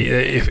 Honestly,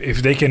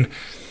 if they can.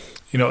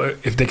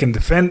 If they can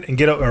defend and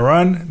get up and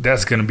run,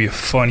 that's going to be a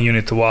fun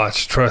unit to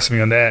watch. Trust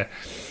me on that.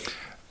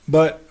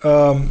 But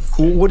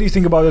what do you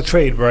think about the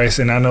trade, Bryce?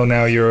 And I know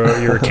now you're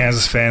a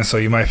Kansas fan, so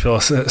you might feel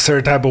a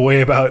certain type of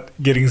way about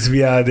getting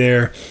Zvi out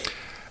there.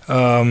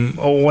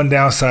 One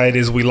downside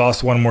is we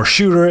lost one more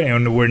shooter,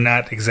 and we're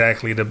not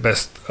exactly the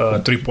best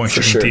three-point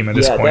shooting team at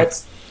this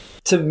point.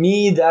 To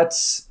me,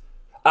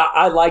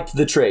 I liked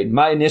the trade.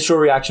 My initial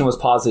reaction was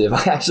positive.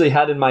 I actually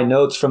had in my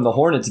notes from the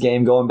Hornets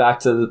game, going back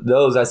to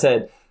those, I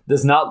said,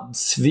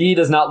 Zvi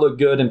does not look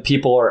good and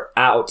people are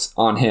out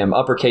on him,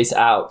 uppercase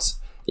out,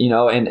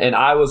 and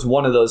I was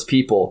one of those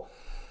people.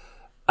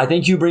 I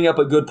think you bring up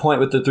a good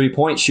point with the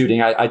 3-point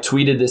shooting. I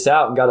tweeted this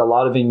out and got a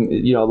lot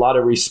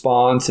of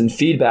response and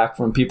feedback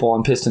from people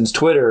on Pistons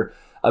Twitter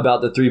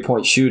about the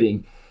 3-point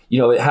shooting.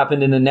 It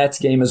happened in the Nets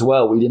game as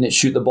well. We didn't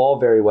shoot the ball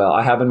very well.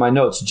 I have in my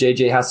notes,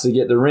 JJ has to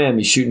get the rim.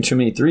 He's shooting too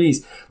many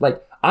threes.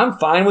 Like, I'm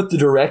fine with the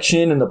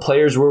direction and the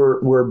players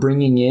we're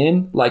bringing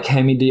in, like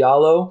Hemi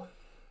Diallo.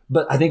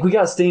 But I think we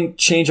got to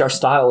change our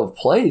style of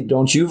play,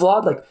 don't you,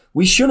 Vlad? Like,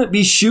 we shouldn't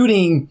be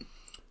shooting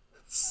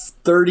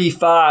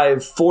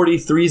 35, 40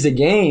 threes a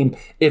game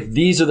if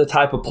these are the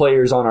type of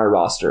players on our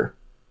roster.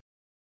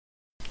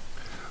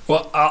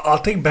 Well,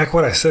 I'll take back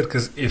what I said,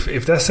 because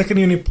if that second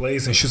unit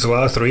plays and shoots a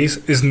lot of threes,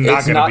 it's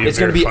not going to be a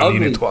very fun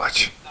unit to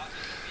watch.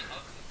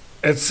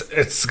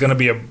 It's going to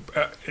be a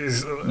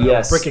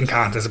bricking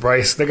contest,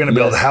 Bryce. They're going to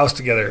build a house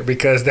together,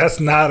 because that's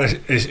not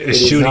a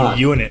shooting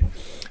unit.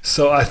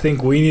 So I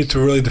think we need to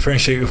really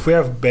differentiate. If we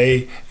have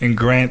Bey and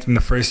Grant in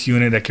the first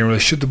unit that can really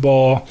shoot the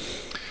ball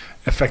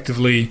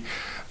effectively,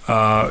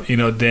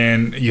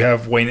 then you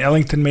have Wayne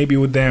Ellington maybe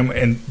with them,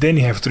 and then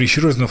you have 3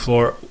 shooters on the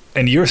floor.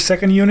 And your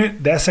second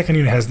unit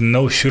has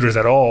no shooters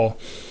at all.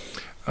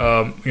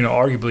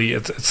 Arguably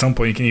at some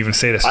point you can even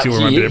say that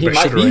Stewart might be their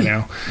best shooter right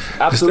now.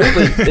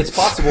 Absolutely, it's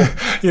possible.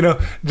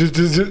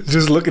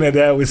 Just looking at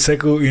that with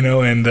Sekou,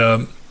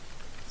 and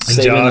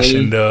Josh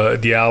and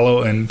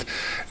Diallo and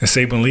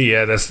Mason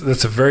Plumlee,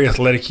 that's a very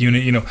athletic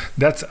unit.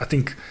 I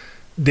think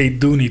they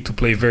do need to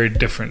play very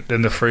different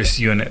than the first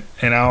unit.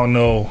 And I don't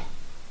know.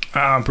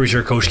 I'm pretty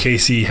sure Coach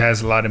Casey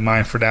has a lot in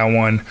mind for that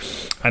one.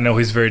 I know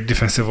he's very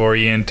defensive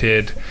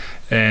oriented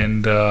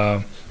and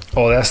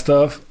all that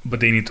stuff, but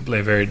they need to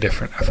play very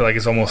different. I feel like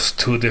it's almost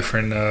 2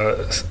 different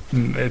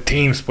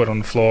teams put on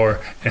the floor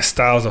and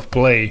styles of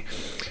play,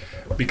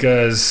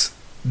 because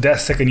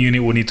that second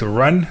unit will need to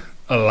run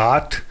a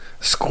lot,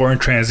 score in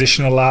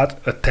transition a lot,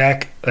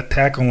 attack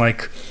on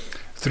like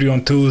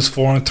 3-on-2s,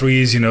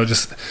 4-on-3s,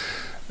 just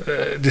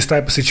this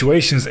type of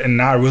situations, and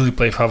not really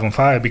play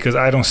 5-on-5, because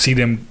I don't see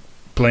them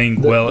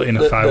playing well in a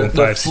 5-on-5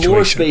 situation. The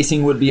floor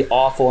spacing would be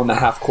awful in the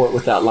half court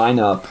with that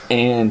lineup,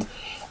 and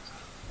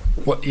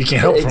you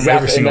can't help from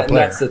every single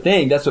player. That's the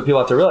thing. That's what people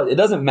have to realize. It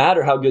doesn't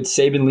matter how good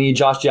Mason Plumlee,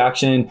 Josh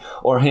Jackson,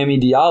 or Hemi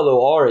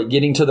Diallo are at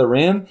getting to the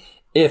rim.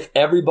 If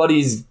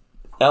everybody's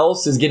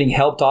else is getting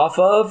helped off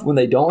of when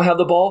they don't have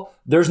the ball,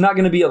 there's not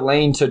going to be a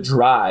lane to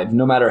drive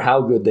no matter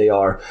how good they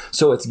are.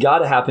 So it's got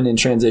to happen in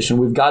transition.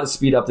 We've got to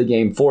speed up the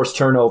game, force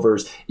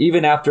turnovers,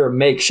 even after a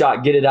make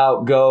shot, get it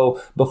out,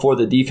 go before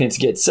the defense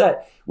gets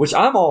set. which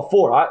I'm all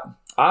for.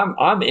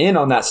 I'm in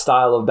on that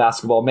style of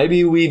basketball.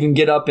 Maybe we even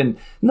get up and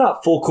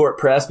not full court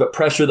press, but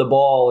pressure the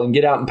ball and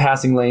get out in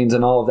passing lanes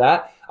and all of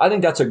that. I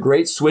think that's a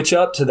great switch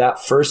up to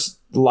that first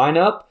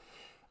lineup.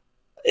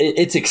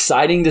 It's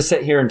exciting to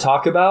sit here and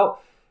talk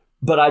about,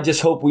 but I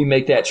just hope we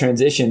make that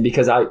transition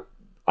because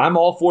I'm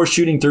all for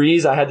shooting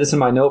threes. I had this in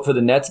my note for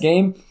the Nets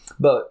game,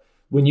 but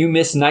when you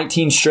miss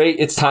 19 straight,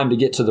 it's time to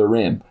get to the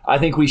rim. I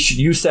think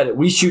you said it.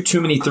 We shoot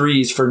too many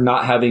threes for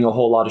not having a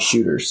whole lot of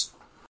shooters.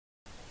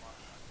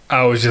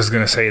 I was just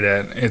going to say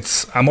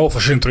that. I'm all for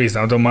shooting threes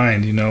now. I don't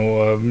mind,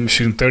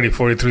 shooting 30,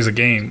 40 threes a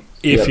game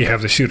if you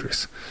have the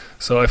shooters.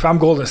 So if I'm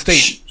Golden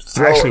State,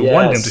 I actually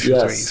want them to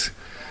shoot threes.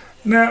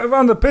 Now, if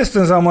I'm the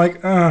Pistons, I'm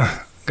like,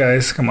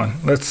 guys, come on.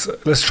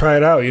 Let's try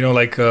it out.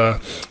 Like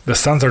the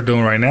Suns are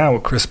doing right now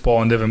with Chris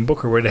Paul and Devin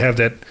Booker, where they have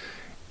that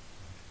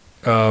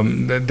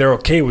they're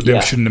okay with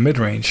them shooting the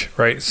mid-range,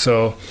 right?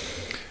 So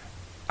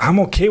I'm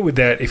okay with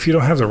that. If you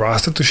don't have the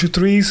roster to shoot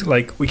threes,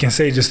 like we can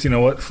say just,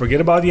 forget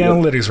about the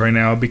analytics right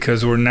now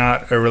because we're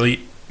not a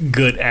really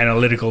good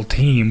analytical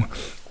team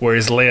where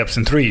it's layups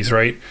and threes,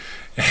 right?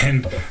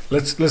 And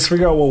let's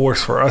figure out what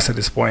works for us at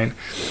this point.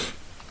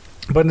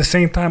 But at the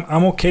same time,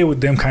 I'm okay with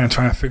them kind of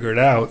trying to figure it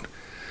out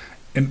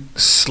and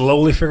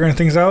slowly figuring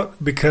things out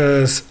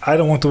because I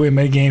don't want to win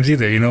many games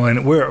either,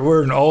 and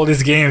we're in all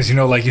these games,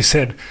 like you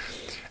said.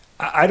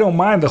 I don't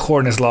mind the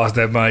Hornets lost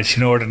that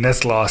much, or the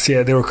Nets lost.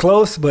 Yeah, they were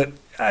close, but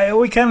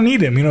we kind of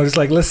need them, It's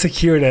like let's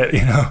secure that,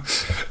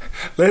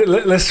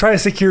 Let's try to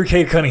secure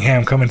Cade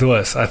Cunningham coming to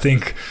us. I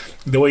think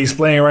the way he's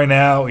playing right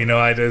now,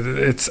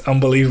 it's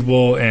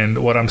unbelievable,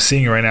 and what I'm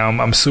seeing right now,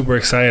 I'm super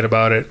excited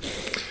about it,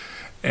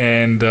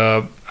 and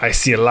I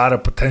see a lot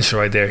of potential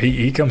right there.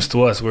 He comes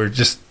to us. We're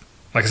just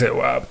like I said,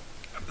 wow.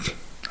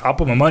 I'll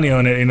put my money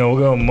on it. We'll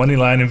go money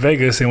line in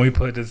Vegas, and we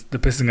put the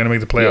Pistons going to make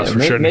the playoffs for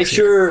sure. Make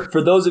sure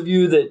for those of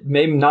you that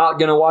may not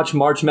going to watch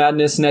March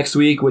Madness next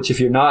week, which if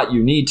you're not,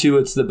 you need to.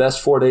 It's the best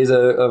 4 days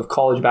of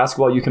college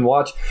basketball you can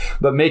watch.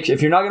 But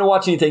if you're not going to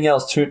watch anything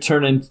else,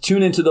 tune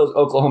into those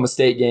Oklahoma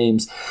State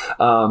games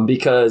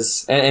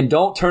because and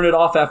don't turn it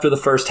off after the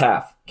first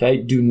half. Okay,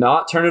 do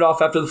not turn it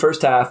off after the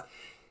first half.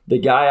 The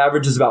guy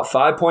averages about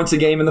 5 points a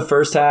game in the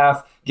first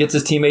half, gets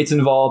his teammates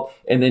involved,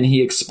 and then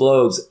he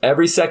explodes.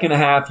 Every second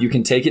and a half, you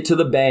can take it to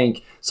the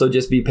bank, so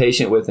just be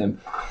patient with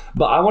him.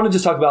 But I want to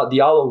just talk about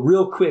Diallo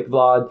real quick,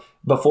 Vlad,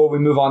 before we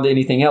move on to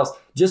anything else.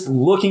 Just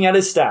looking at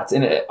his stats,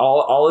 and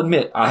I'll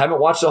admit, I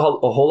haven't watched a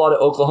whole lot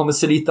of Oklahoma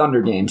City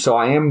Thunder games, so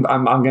I'm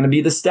going to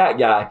be the stat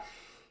guy.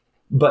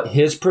 But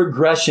his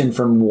progression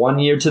from one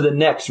year to the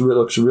next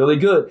looks really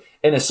good,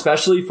 and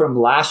especially from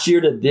last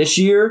year to this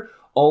year,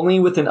 only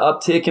with an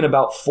uptick in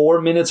about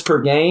 4 minutes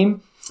per game,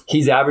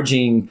 he's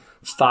averaging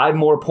 5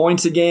 more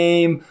points a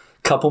game,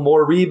 couple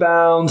more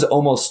rebounds,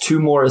 almost 2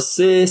 more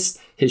assists.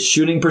 His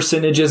shooting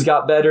percentages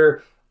got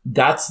better.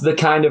 That's the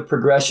kind of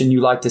progression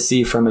you like to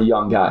see from a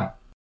young guy.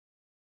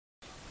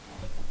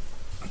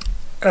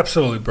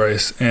 Absolutely,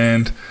 Bryce.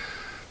 And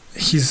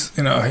he's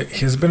been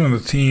on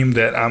the team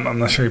that I'm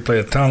not sure he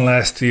played a ton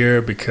last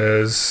year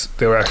because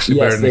they were actually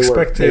better than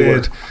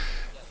expected.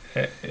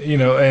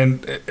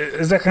 And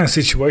it's that kind of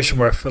situation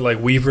where I feel like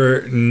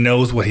Weaver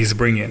knows what he's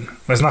bringing.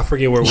 Let's not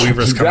forget where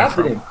Weaver's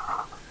coming from.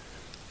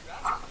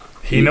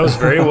 He knows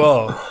very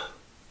well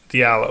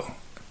Diallo.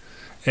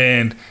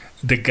 And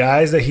the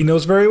guys that he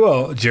knows very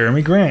well,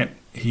 Jerami Grant,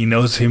 he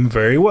knows him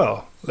very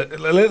well.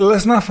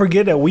 Let's not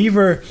forget that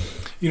Weaver,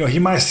 he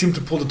might seem to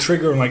pull the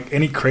trigger on like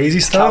any crazy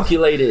stuff.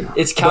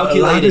 It's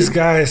calculated.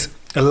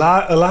 A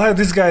lot of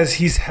these guys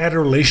he's had a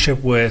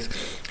relationship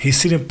with. He's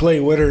seen him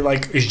play, whether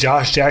like is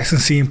Josh Jackson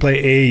seeing him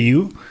play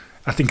AAU?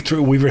 I think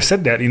Weaver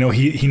said that. He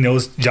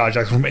knows Josh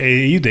Jackson from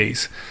AAU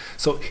days.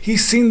 So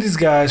he's seen these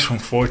guys from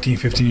 14,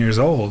 15 years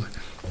old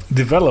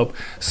develop.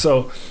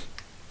 So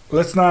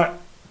let's not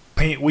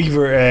paint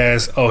Weaver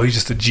as, he's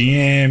just a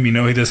GM,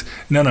 he does.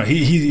 No,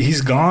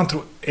 he's gone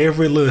through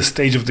every little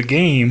stage of the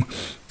game,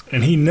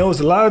 and he knows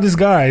a lot of these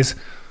guys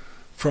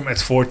from at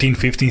 14,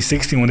 15,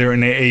 16 when they were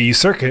in the AAU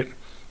circuit,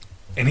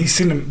 and he's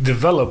seen them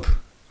develop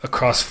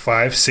across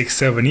 5, 6,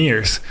 7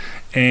 years.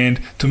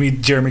 And to me,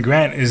 Jerami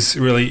Grant is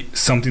really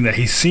something that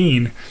he's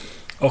seen.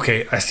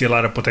 Okay, I see a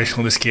lot of potential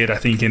in this kid. I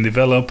think he can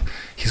develop.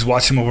 He's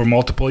watched him over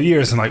multiple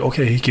years and like,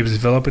 okay, he keeps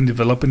developing.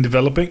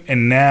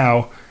 And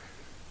now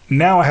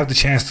I have the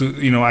chance to,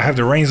 I have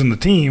the reins on the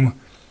team.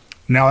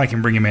 Now I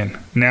can bring him in.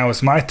 Now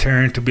it's my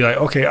turn to be like,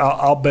 okay,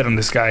 I'll bet on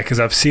this guy because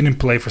I've seen him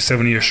play for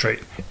 7 years straight,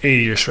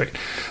 8 years straight.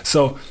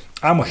 So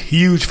I'm a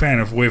huge fan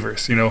of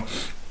Weavers, And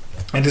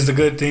it's a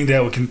good thing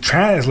that we can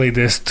translate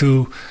this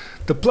to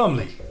the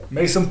Plumlee.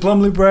 Mason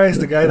Plumlee, Bryce,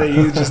 the guy that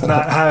you're just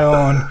not high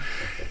on.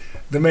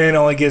 The man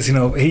only gets,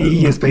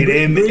 he gets paid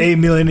 $8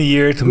 million a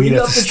year. To me,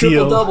 that's a steal.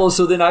 Triple double,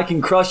 so then I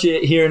can crush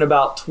it here in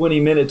about 20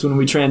 minutes when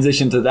we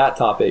transition to that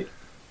topic.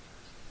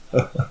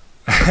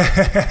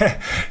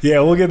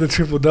 Yeah, we'll get the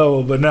triple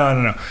double, but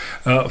no.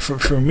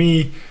 For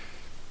me,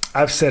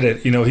 I've said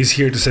it. He's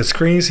here to set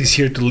screens, he's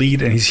here to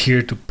lead, and he's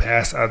here to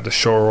pass out the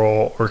short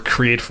roll or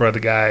create for other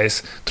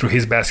guys through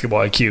his basketball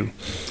IQ.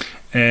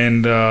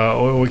 and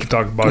we can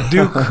talk about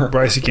Duke.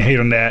 Bryce, you can hate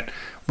on that.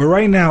 But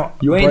right now,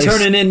 you ain't Bryce,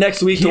 turning in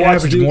next week to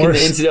watch Duke in the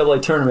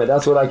NCAA tournament.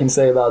 That's what I can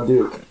say about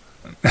Duke.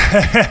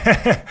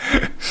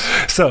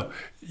 So,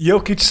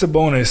 Jokic,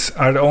 Sabonis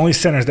are the only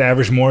centers that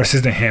average more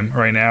assists than him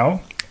right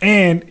now.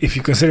 And if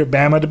you consider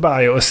Bam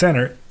Adebayo a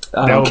center,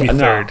 that would be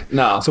third.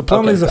 No. So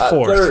Plumlee is a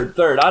fourth.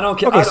 Third. I don't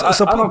care. Okay, I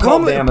don't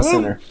call Bam a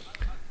center.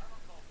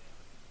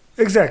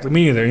 Exactly,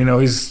 me either. You know,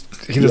 he does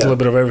a little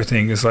bit of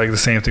everything. It's like the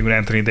same thing with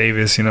Anthony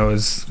Davis. You know,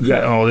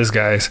 all these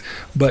guys.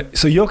 But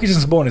so Jokic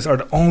and Sabonis are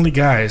the only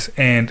guys.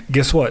 And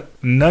guess what?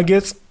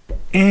 Nuggets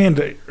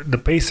and the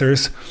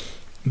Pacers,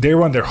 they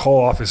run their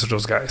whole offense with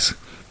those guys.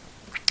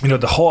 You know,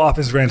 the whole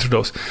offense ran through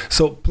those.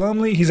 So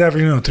Plumlee, he's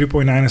averaging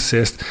 3.9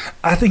 assists.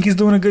 I think he's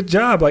doing a good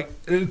job. Like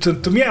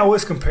to me, I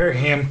always compare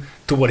him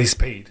to what he's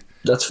paid.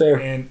 That's fair.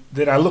 And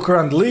then I look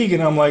around the league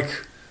and I'm like,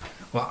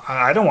 well,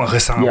 I don't want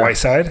Hassan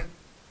Whiteside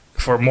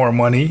for more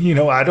money. You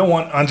know, I don't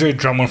want Andre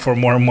Drummond for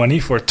more money,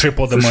 for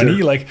triple the money.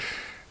 Sure. Like,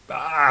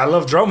 I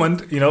love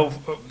Drummond. You know,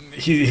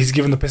 he's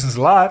given the Pistons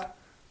a lot,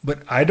 but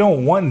I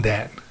don't want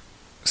that.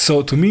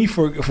 So to me,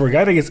 for a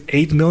guy that gets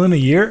 $8 million a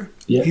year,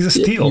 he's a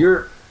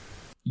steal.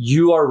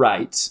 You are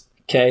right.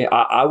 Okay,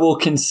 I will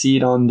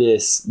concede on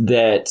this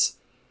that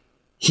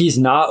he's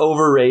not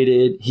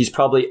overrated. He's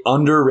probably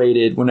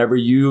underrated when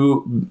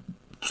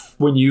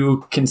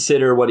you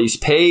consider what he's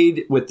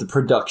paid with the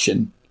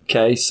production.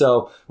 Okay,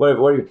 so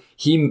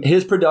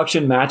his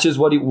production matches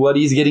what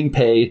he's getting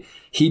paid.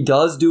 He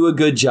does do a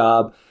good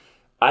job.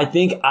 I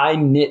think I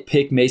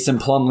nitpick Mason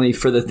Plumlee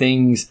for the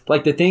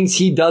things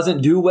he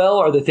doesn't do well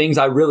are the things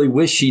I really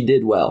wish he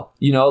did well.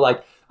 You know,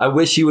 like I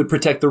wish he would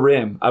protect the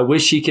rim. I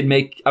wish he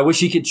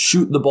could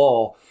shoot the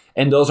ball.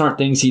 And those aren't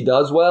things he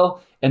does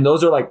well. And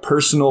those are like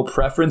personal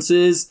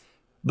preferences,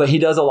 but he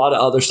does a lot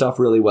of other stuff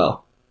really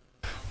well.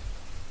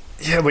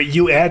 Yeah, but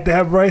you add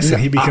that, Bryce,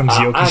 and he becomes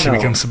Jokic, he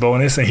becomes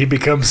Sabonis, and he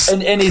becomes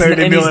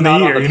 $30 million a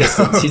year.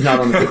 He's not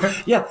on the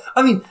Pistons. Yeah,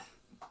 I mean,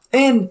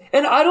 and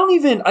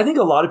I think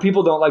a lot of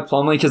people don't like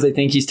Plumlee because they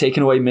think he's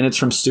taken away minutes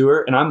from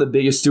Stewart, and I'm the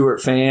biggest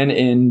Stewart fan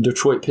in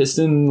Detroit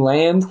Piston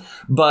land,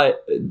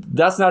 but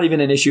that's not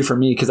even an issue for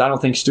me because I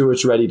don't think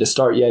Stewart's ready to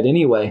start yet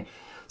anyway.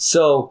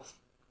 So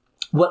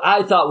what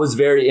I thought was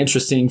very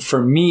interesting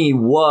for me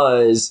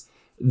was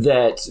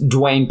that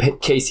Dwayne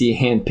Casey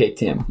handpicked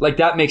him. Like,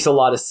 that makes a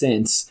lot of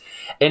sense.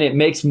 And it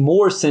makes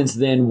more sense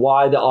than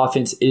why the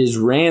offense is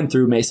ran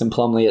through Mason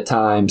Plumlee at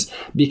times,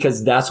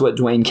 because that's what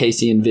Dwayne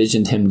Casey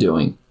envisioned him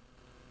doing.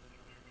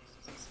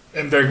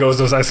 And there goes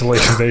those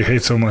isolations that you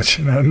hate so much.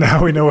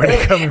 Now we know where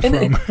they're coming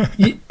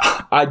from.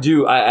 I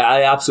do.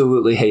 I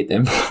absolutely hate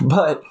them.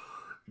 But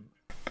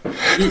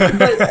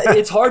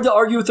it's hard to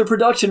argue with the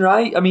production,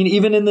 right? I mean,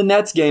 even in the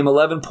Nets game,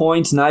 11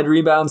 points, 9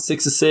 rebounds,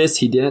 6 assists.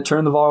 He didn't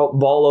turn the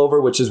ball over,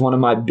 which is one of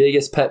my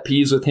biggest pet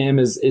peeves with him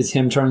is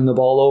him turning the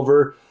ball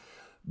over.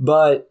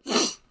 But,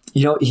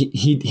 you know,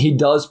 he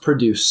does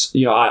produce.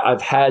 You know,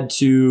 I've had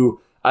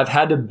to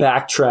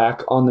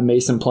backtrack on the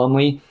Mason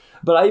Plumlee.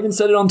 But I even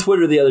said it on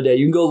Twitter the other day.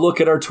 You can go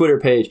look at our Twitter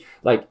page.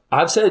 Like,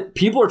 I've said,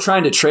 people are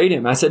trying to trade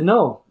him. I said,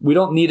 no, we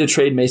don't need to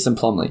trade Mason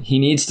Plumlee. He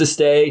needs to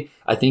stay.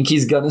 I think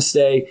he's going to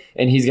stay,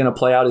 and he's going to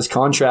play out his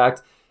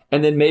contract.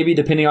 And then maybe,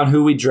 depending on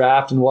who we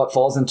draft and what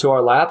falls into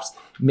our laps,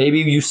 maybe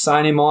you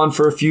sign him on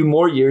for a few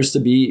more years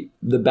to be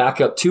the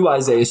backup to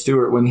Isaiah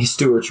Stewart when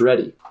Stewart's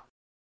ready.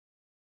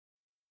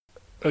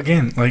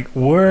 Again, like,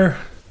 we're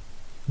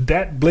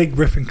that Blake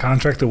Griffin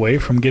contract away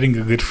from getting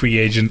a good free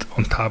agent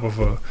on top of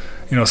a,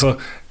 you know, so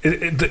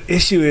the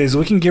issue is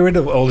we can get rid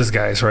of all these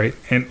guys, right?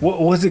 And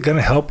what was it going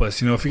to help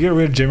us? You know, if you get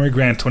rid of Jerami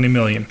Grant, $20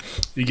 million,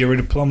 you get rid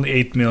of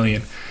Plumlee, $8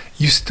 million,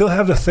 you still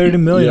have the $30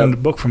 million on the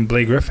book from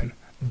Blake Griffin.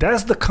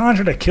 That's the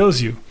contract that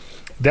kills you.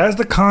 That's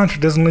the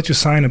contract that doesn't let you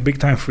sign a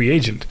big-time free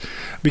agent.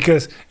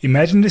 Because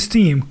imagine this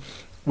team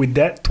with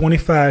that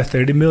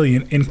 $25-30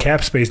 million in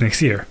cap space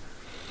next year,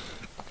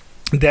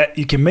 that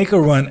you can make a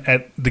run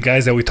at the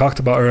guys that we talked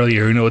about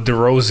earlier, you know,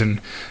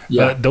 DeRozan,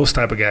 those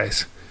type of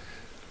guys.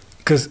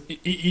 Because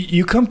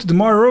you come to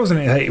DeMar DeRozan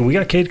and, hey, we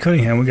got Cade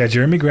Cunningham, we got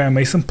Jerami Grant,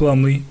 Mason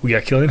Plumlee, we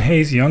got Killian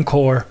Hayes, young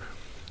core.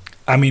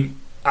 I mean,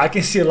 I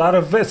can see a lot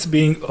of vets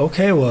being,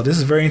 okay, well, this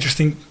is a very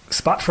interesting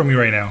spot for me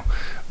right now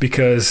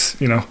because,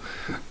 you know,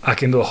 I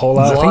can do a whole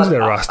lot of things with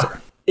that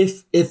roster.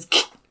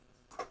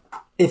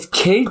 If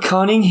Cade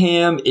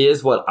Cunningham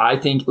is what I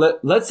think,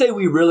 let's say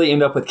we really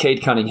end up with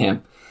Cade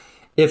Cunningham.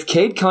 If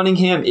Cade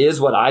Cunningham is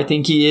what I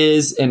think he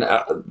is, and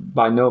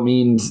by no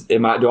means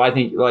do I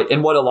think like,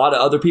 and what a lot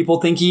of other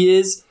people think he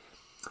is,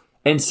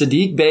 and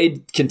Saddiq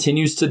Bey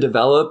continues to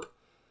develop,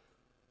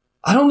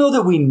 I don't know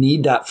that we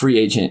need that free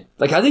agent.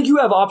 Like, I think you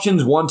have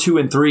options 1, 2,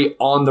 and 3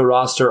 on the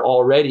roster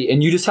already,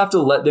 and you just have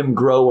to let them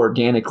grow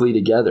organically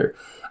together.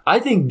 I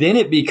think then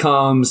it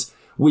becomes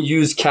we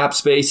use cap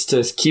space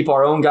to keep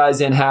our own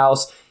guys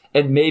in-house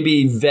and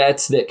maybe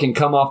vets that can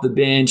come off the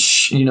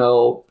bench, you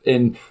know,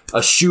 and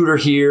a shooter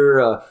here,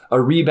 a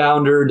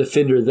rebounder,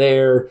 defender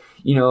there,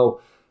 you know.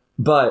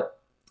 But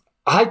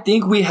I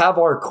think we have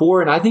our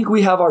core and I think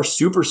we have our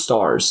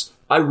superstars.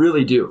 I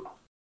really do.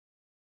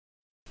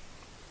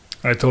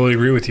 I totally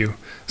agree with you.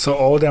 So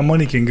all that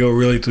money can go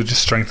really to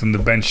just strengthen the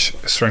bench,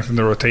 strengthen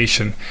the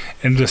rotation,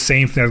 and the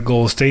same thing that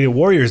Golden State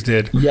Warriors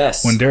did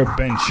when their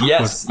bench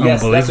was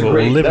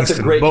unbelievable. That's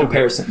a great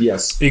comparison.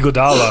 Yes,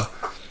 Iguodala.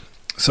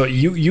 So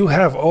you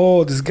have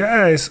all these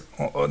guys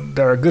that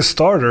are good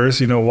starters.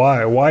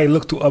 Why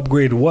look to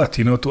upgrade what?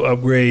 To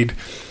upgrade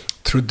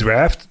through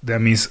draft.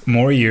 That means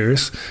more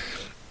years.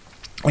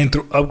 And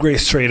to upgrade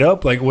straight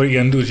up, like what are you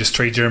going to do? Just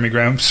trade Jerami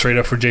Grant straight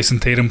up for Jason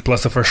Tatum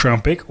plus a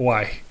first-round pick?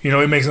 Why?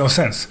 It makes no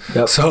sense.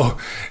 Yep. So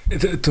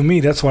to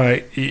me, that's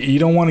why you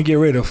don't want to get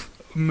rid of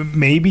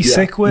maybe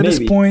Sekou at this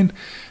point,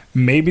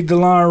 maybe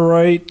DeLon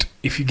Wright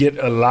if you get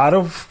a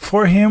lot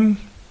for him,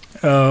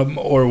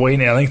 or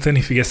Wayne Ellington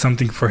if you get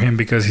something for him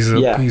because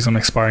he's on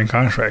expiring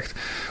contract.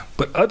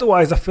 But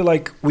otherwise, I feel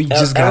like we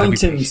just got to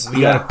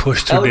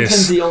push through Ellington's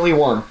this. the only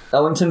one.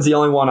 Ellington's the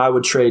only one I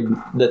would trade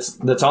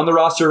that's on the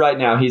roster right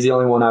now. He's the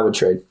only one I would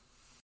trade.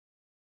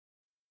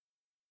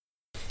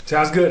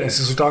 Sounds good. And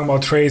since we're talking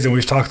about trades and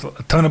we've talked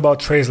a ton about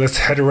trades, let's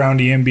head around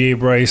the NBA,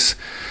 Bryce.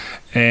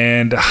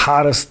 And the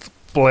hottest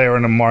player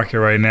on the market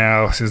right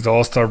now since the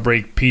All-Star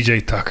break,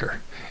 PJ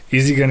Tucker.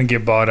 Is he going to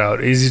get bought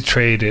out? Is he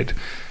traded?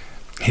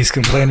 He's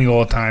complaining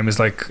all the time. It's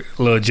like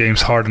a little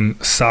James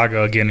Harden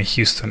saga again in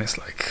Houston. It's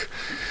like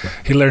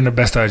he learned the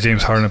best out of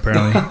James Harden,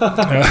 apparently.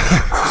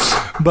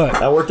 But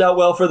that worked out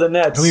well for the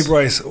Nets. I mean,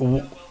 Bryce,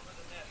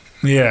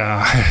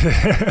 yeah.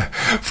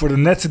 For the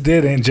Nets, it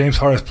did, and James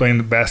Harden's playing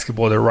the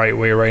basketball the right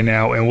way right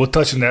now. And we'll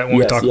touch on that when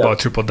we talk about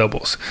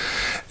triple-doubles.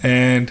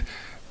 And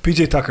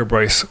PJ Tucker,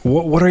 Bryce,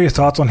 what are your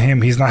thoughts on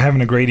him? He's not having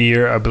a great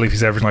year. I believe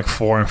he's averaging like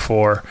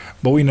 4-4.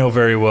 But we know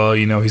very well,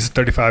 he's a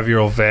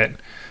 35-year-old vet.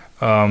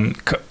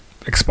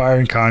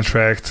 Expiring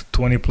contract,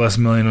 $20+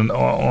 million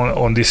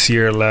on this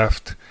year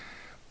left.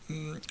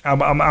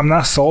 I'm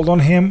not sold on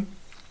him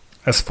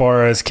as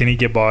far as can he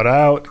get bought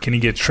out, can he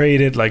get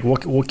traded, like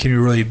what can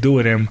you really do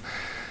with him?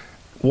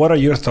 What are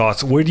your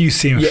thoughts? Where do you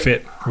see him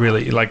fit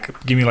really? Like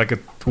give me like a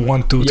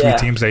 1, 2, 3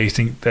 teams that you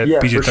think that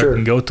PJ Tucker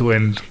can go to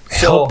and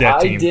help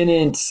that team.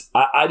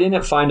 I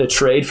didn't find a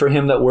trade for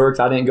him that worked.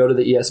 I didn't go to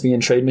the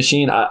ESPN trade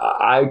machine.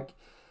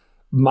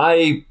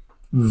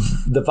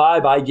 The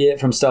vibe I get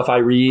from stuff I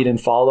read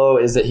and follow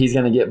is that he's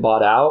going to get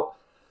bought out.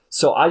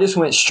 So I just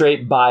went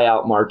straight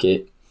buyout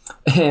market.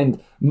 And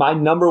my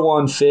number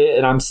one fit,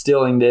 and I'm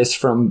stealing this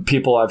from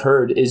people I've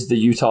heard, is the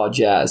Utah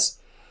Jazz.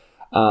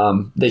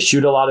 They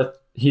shoot a lot of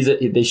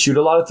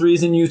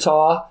threes in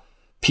Utah.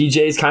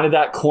 PJ's kind of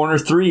that corner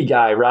 3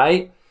 guy,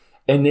 right?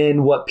 And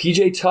then what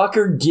PJ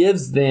Tucker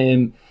gives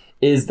them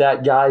is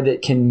that guy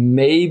that can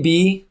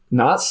maybe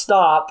not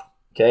stop,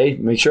 okay?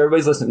 Make sure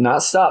everybody's listening,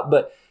 not stop,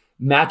 but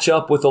match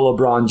up with a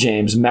LeBron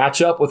James,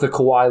 match up with a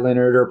Kawhi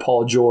Leonard or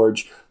Paul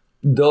George,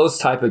 those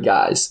type of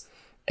guys.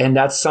 And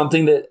that's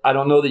something that I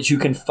don't know that you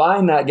can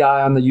find that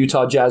guy on the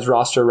Utah Jazz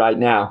roster right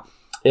now.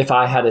 If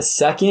I had a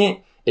second,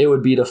 it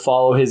would be to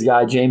follow his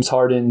guy James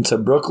Harden to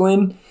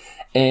Brooklyn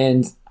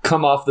and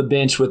come off the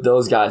bench with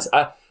those guys.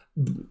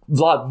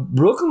 Vlad,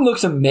 Brooklyn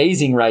looks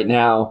amazing right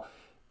now,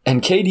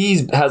 and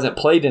KD hasn't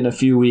played in a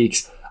few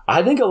weeks.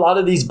 I think a lot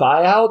of these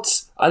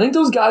buyouts, I think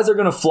those guys are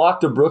going to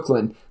flock to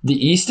Brooklyn. The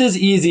East is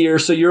easier,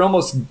 so you're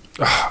almost...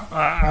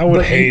 I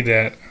would hate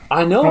that.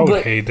 I know, I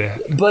would hate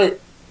that. But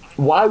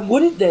why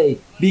wouldn't they?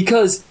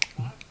 Because...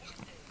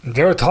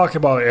 They were talking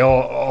about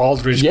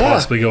Aldridge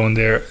possibly going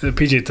there.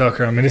 PJ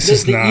Tucker, I mean, this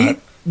is not...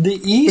 The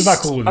East, not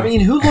cool with me. I mean,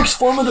 who looks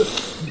formidable?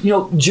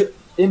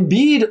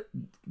 Embiid,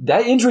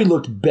 that injury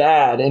looked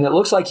bad, and it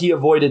looks like he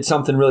avoided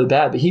something really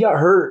bad, but he got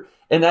hurt,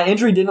 and that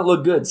injury didn't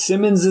look good.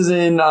 Simmons is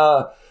in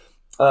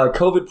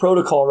COVID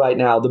protocol right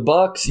now. The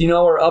Bucks,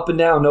 are up and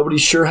down.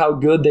 Nobody's sure how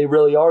good they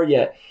really are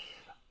yet.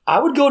 I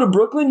would go to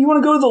Brooklyn. You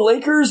want to go to the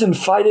Lakers and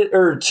fight it,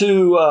 or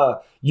to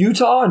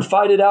Utah and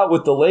fight it out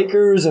with the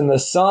Lakers and the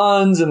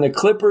Suns and the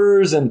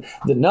Clippers and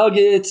the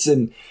Nuggets,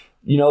 and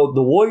the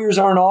Warriors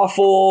aren't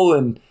awful,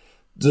 and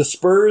the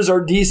Spurs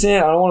are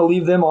decent. I don't want to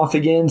leave them off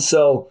again.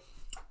 So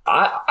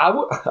I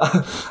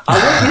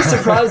wouldn't be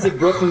surprised if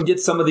Brooklyn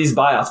gets some of these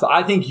buyouts, but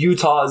I think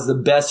Utah is the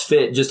best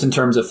fit just in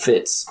terms of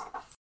fits.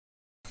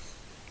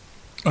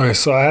 Okay,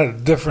 so I had a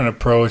different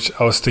approach.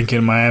 I was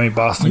thinking Miami,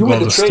 Boston,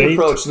 Golden State. You went the trade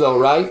approach, though,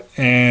 right?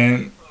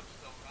 And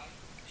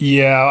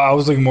yeah, I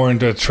was looking more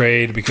into a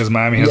trade because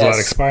Miami has a lot of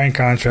expiring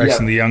contracts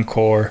in the young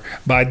core.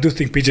 But I do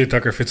think PJ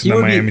Tucker fits in the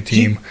Miami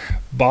team.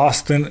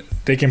 Boston,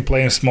 they can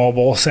play in a small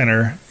ball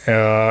center,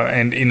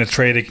 and in a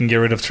trade, they can get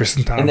rid of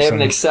Tristan Thompson. And they have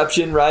an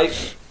exception,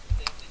 right?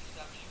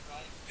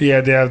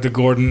 Yeah, they have the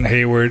Gordon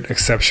Hayward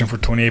exception for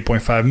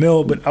 $28.5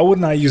 million, but I would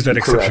not use that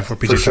exception for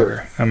PJ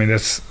Tucker. I mean,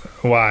 that's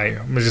why.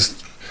 I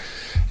just,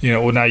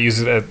 would not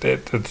use it at the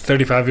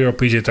 35-year-old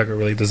PJ Tucker.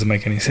 Really doesn't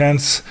make any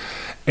sense.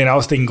 And I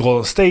was thinking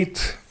Golden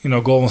State.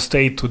 Golden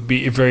State would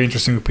be very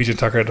interesting with PJ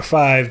Tucker at the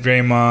 5,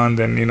 Draymond,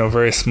 and,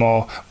 very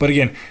small. But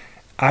again,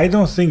 I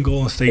don't think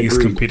Golden State is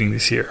competing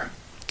this year.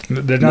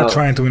 They're not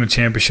trying to win a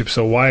championship,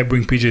 so why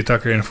bring PJ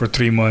Tucker in for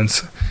 3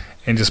 months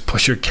and just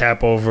push your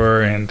cap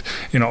over and,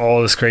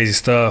 all this crazy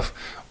stuff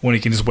when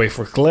you can just wait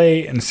for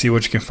Clay and see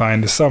what you can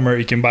find this summer.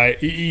 You can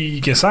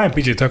sign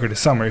PJ Tucker this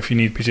summer if you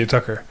need PJ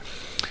Tucker,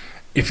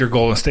 if you're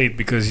Golden State,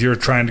 because you're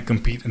trying to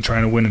compete and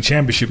trying to win a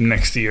championship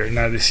next year,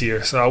 not this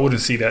year. So I wouldn't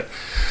see that.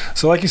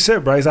 So like you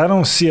said, Bryce, I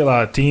don't see a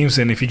lot of teams,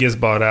 and if he gets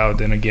bought out,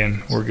 then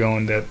again, we're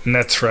going that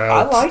Nets route.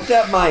 I like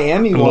that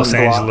Miami one. Los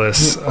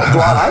Angeles. Vlad,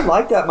 I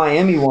like that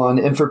Miami one.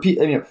 And for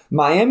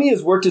Miami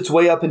has worked its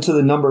way up into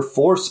the number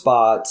 4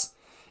 spot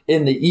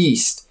in the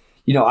East.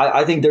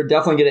 I think they're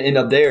definitely going to end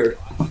up there.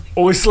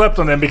 Well, we slept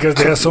on them because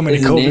they had so many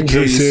COVID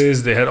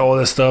cases. They had all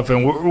this stuff,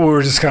 and we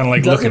were just kind of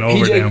like looking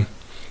over them.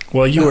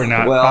 Well, you were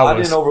not. Well, I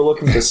didn't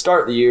overlook him to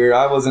start the year.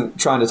 I wasn't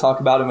trying to talk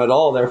about him at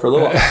all there for a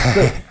little while.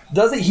 But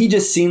doesn't he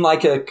just seem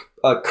like a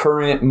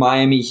current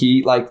Miami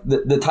Heat, like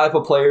the type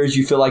of players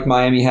you feel like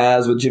Miami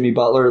has with Jimmy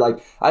Butler?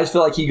 Like, I just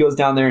feel like he goes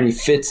down there and he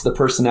fits the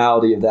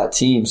personality of that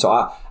team. So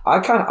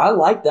I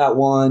like that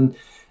one,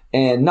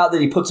 and not that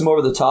he puts him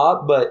over the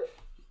top, but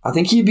I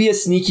think he'd be a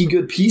sneaky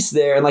good piece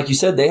there. And like you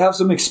said, they have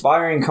some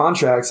expiring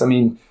contracts. I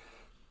mean,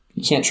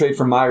 you can't trade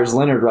for Myers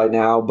Leonard right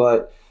now,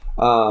 but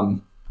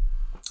that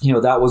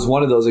was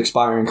one of those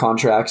expiring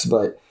contracts.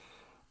 But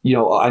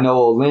I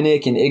know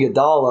Olynyk and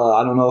Iguodala,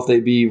 I don't know if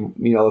they'd be,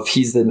 if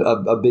he's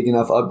a big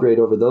enough upgrade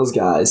over those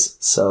guys.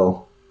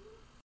 So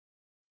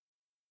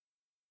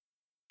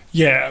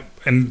yeah,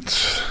 and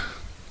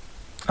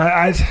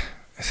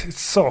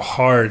it's so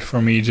hard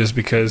for me just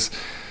because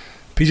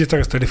PJ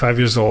Tucker's 35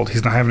 years old.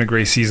 He's not having a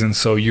great season,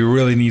 so you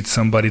really need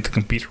somebody to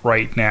compete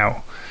right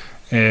now.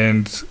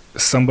 And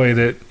somebody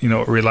that,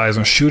 relies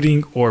on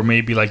shooting, or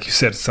maybe, like you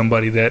said,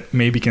 somebody that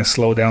maybe can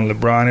slow down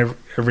LeBron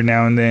every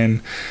now and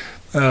then.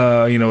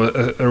 A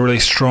really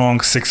strong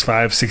 6'5",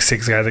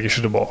 6'6" guy that can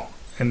shoot the ball.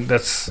 And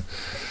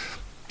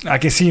I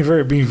can see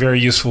him being very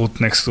useful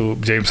next to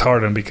James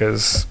Harden,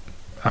 because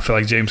I feel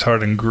like James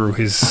Harden grew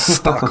his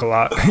stock a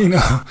lot.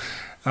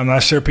 I'm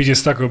not sure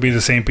PJ Tucker will be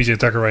the same PJ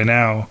Tucker right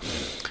now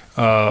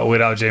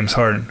without James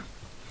Harden.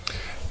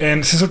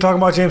 And since we're talking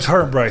about James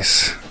Harden,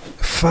 Bryce,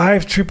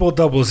 5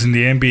 triple-doubles in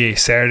the NBA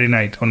Saturday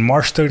night on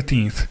March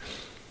 13th.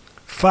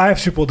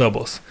 5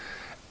 triple-doubles.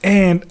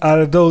 And out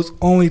of those,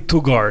 only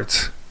 2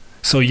 guards.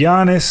 So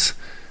Giannis,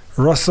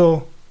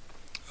 Russell,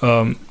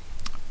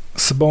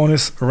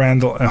 Sabonis,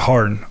 Randall, and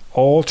Harden.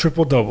 All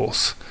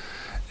triple-doubles.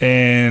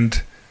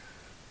 And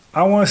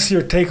I want to see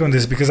your take on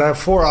this, because I have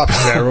 4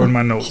 options that I wrote in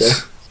my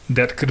notes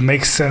that could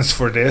make sense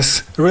for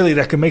this. Really,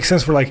 that could make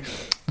sense for, like,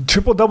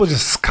 triple-double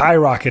just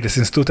skyrocketed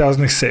since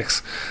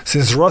 2006.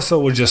 Since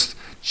Russell was just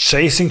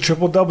chasing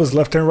triple-doubles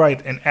left and right,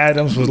 and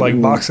Adams was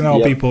like boxing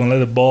out people and let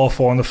the ball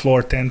fall on the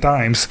floor 10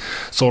 times.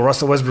 So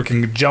Russell Westbrook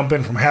can jump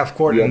in from half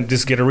court and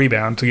just get a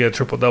rebound to get a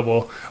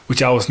triple-double,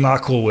 which I was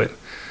not cool with.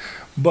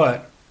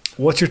 But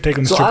what's your take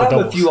on this triple-doubles? I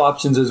have a few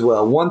options as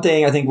well. One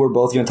thing I think we're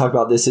both going to talk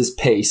about this is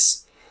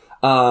pace.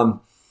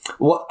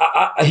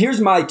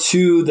 Here's my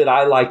 2 that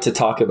I like to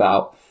talk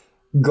about.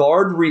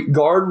 Guard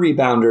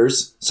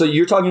rebounders. So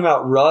you're talking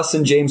about Russ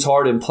and James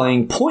Harden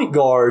playing point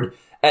guard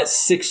at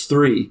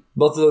 6'3".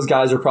 Both of those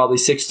guys are probably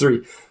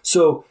 6'3".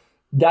 So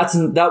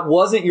that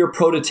wasn't your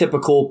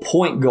prototypical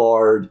point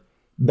guard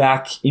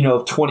back,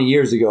 20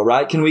 years ago,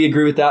 right? Can we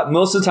agree with that?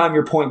 Most of the time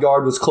your point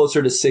guard was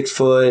closer to 6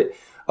 foot,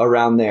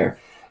 around there.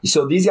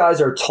 So these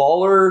guys are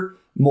taller,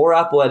 more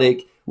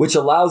athletic, which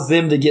allows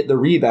them to get the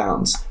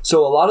rebounds.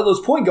 So a lot of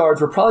those point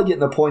guards were probably getting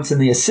the points and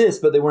the assists,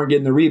 but they weren't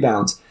getting the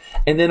rebounds.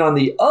 And then on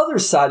the other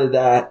side of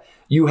that,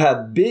 you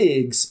have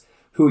bigs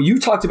who, you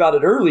talked about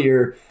it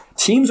earlier.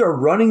 Teams are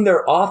running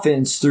their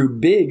offense through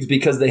bigs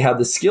because they have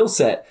the skill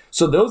set.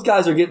 So those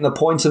guys are getting the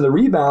points and the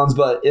rebounds,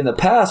 but in the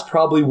past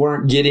probably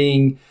weren't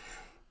getting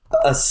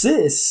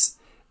assists.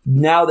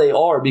 Now they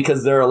are,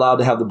 because they're allowed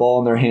to have the ball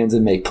in their hands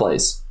and make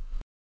plays.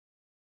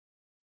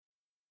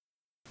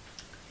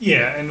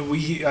 Yeah, and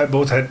I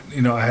both had,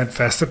 I had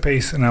faster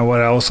pace, and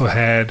what I also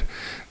had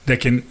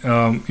that can,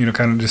 kind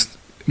of just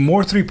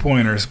more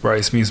 3-pointers,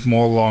 Bryce, means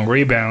more long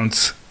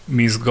rebounds,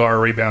 means guard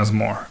rebounds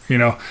more,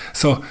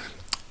 So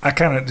I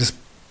kind of just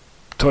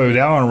toyed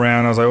down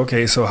around. I was like,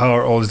 okay, so how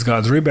are all these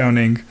guys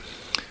rebounding?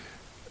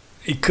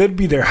 It could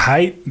be their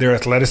height, their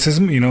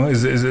athleticism,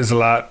 is a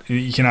lot.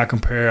 You cannot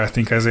compare, I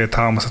think, Isaiah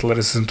Thomas'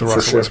 athleticism to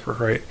Russell Westbrook,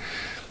 right?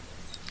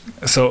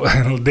 So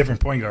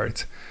different point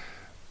guards.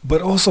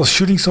 But also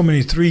shooting so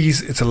many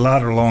threes, it's a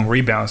lot of long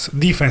rebounds.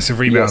 Defensive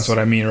rebounds, what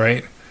I mean,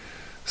 right?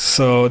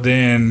 So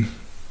then,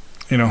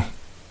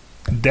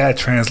 that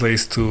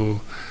translates to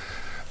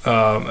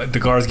the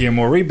guards getting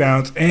more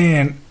rebounds,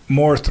 and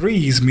more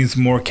threes means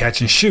more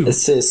catch and shoot.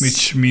 Assists.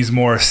 Which means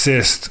more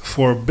assists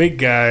for big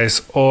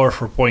guys or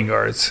for point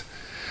guards.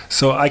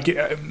 So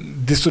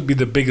this would be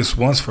the biggest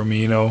ones for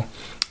me,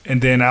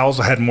 And then I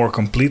also had more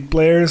complete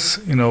players,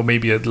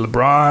 maybe a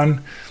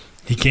LeBron.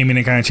 He came in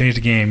and kind of changed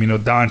the game.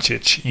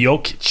 Doncic,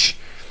 Jokic.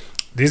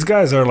 These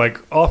guys are like,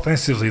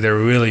 offensively, they're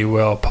really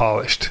well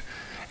polished.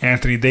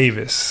 Anthony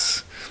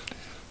Davis.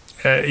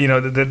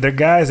 They're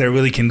guys that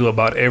really can do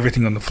about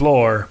everything on the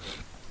floor.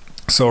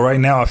 So right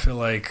now I feel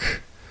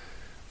like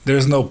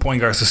there's no point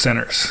guards to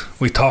centers.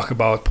 We talk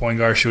about point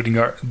guard, shooting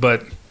guard,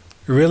 but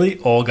really,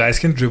 all guys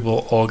can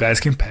dribble, all guys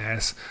can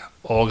pass,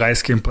 all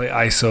guys can play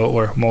ISO,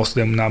 or most of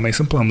them, not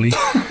Mason Plumlee.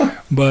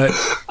 But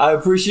I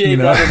appreciate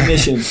that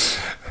admission.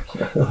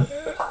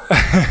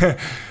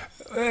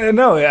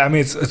 No, I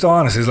mean, it's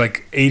honest. It's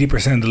like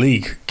 80% of the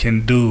league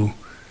can do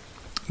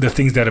the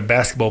things that a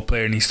basketball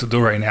player needs to do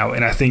right now.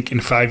 And I think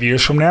in 5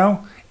 years from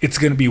now, it's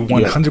going to be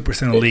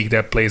 100% of the league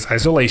that plays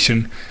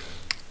isolation,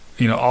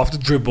 off the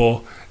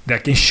dribble,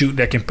 that can shoot,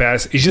 that can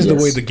pass. It's just the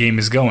way the game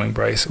is going,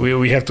 Bryce.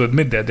 We have to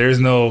admit that. There's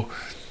no,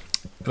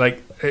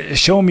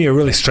 show me a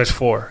really stretch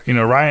four.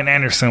 Ryan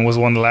Anderson was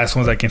one of the last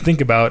ones I can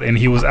think about, and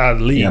he was out of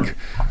the league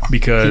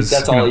because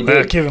that's all he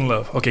did. Kevin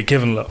Love. Okay,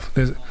 Kevin Love.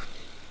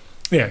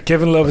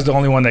 Kevin Love is the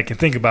only one that I can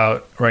think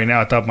about right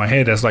now at the top of my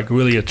head that's like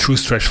really a true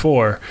stretch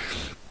four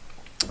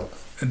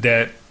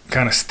that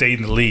kind of stayed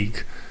in the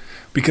league.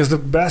 Because the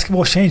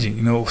basketball is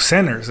changing.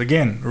 Centers,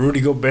 again, Rudy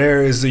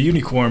Gobert is a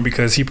unicorn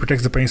because he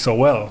protects the paint so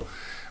well.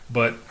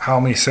 But how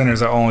many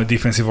centers are only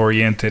defensive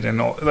oriented and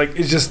all?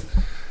 It's just,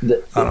 I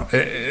don't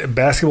know.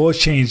 Basketball is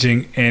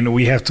changing, and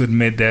we have to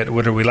admit that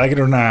whether we like it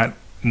or not,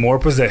 more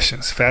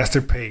possessions,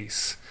 faster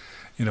pace,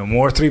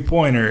 more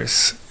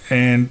 3-pointers,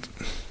 and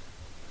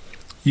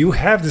you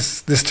have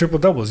this triple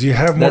doubles. You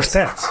have more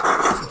stats.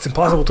 It's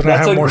impossible to not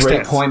have more stats. That's a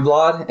great point,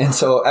 Vlad. And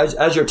so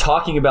as you're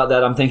talking about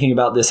that, I'm thinking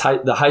about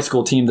the high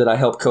school team that I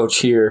help coach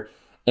here.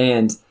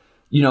 And,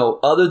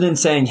 other than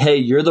saying, hey,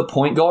 you're the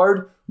point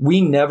guard, we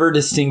never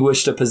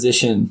distinguished a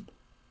position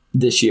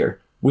this year.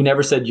 We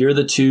never said you're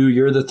the 2,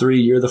 you're the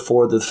 3, you're the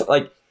 4.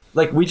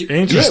 We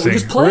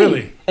just played.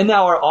 Really? And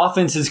now our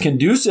offense is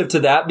conducive to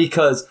that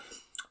because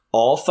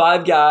all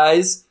 5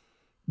 guys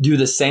do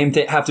the same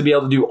thing, have to be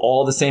able to do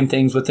all the same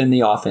things within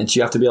the offense.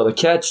 You have to be able to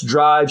catch,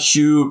 drive,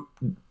 shoot,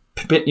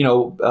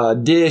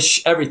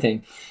 dish,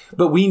 everything.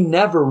 But we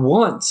never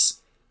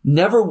once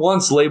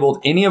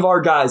labeled any of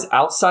our guys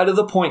outside of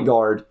the point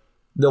guard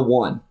the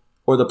 1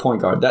 or the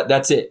point guard.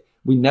 That's it.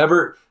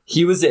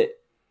 He was it.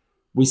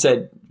 We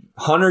said,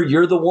 Hunter,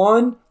 you're the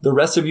 1. The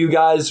rest of you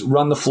guys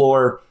run the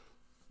floor,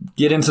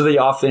 get into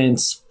the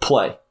offense,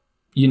 play,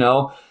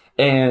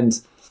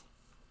 and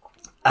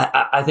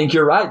I think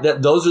you're right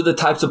that those are the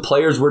types of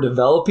players we're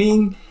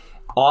developing.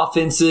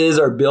 Offenses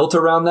are built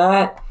around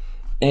that.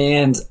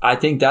 And I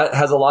think that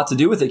has a lot to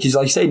do with it because,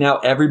 like you say, now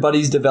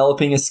everybody's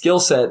developing a skill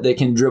set that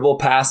can dribble,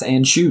 pass,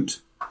 and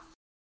shoot.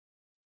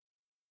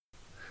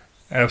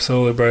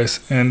 Absolutely,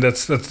 Bryce. And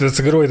that's a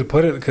good way to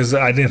put it because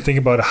I didn't think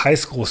about a high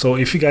school. So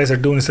if you guys are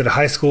doing this at a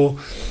high school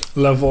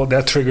level,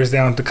 that triggers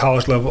down to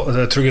college level,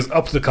 that triggers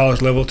up to the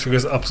college level,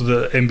 triggers up to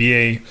the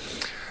NBA.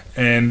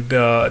 And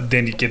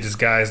then you get these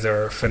guys that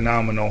are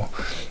phenomenal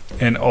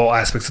in all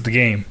aspects of the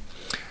game.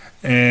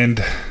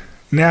 And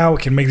now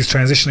we can make this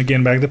transition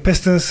again back to the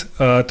Pistons.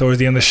 Towards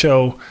the end of the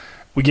show,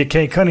 we get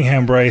Kate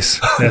Cunningham, Bryce.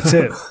 That's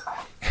it.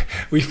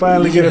 We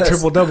finally get a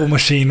triple-double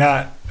machine.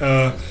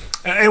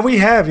 And we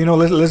have,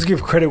 let's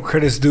give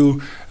credit's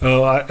due.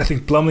 I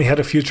think Plumlee had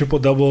a few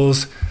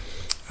triple-doubles.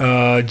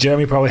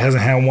 Jerami probably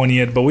hasn't had one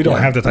yet, but we don't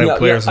have the type of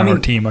players on our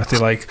team. I feel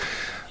like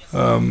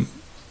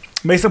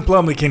Mason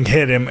Plumlee can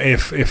hit him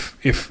if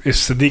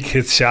Sadiq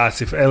hits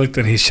shots, if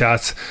Ellington hits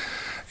shots,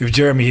 if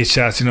Jerami hits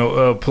shots.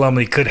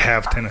 Plumlee could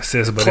have 10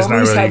 assists, but Plumlee's it's not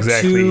really had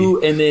exactly.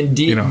 2, and then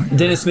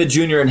Dennis Smith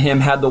Jr. and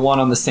him had the one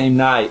on the same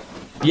night.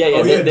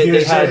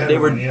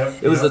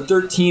 It was the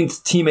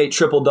 13th teammate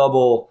triple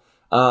double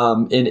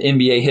in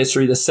NBA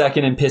history, the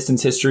second in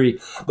Pistons history.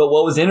 But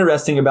what was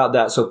interesting about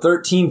that? So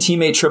 13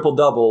 teammate triple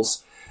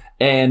doubles.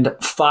 And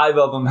 5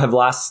 of them have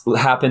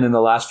happened in the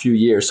last few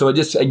years. So it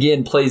just,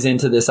 again, plays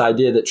into this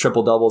idea that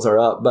triple-doubles are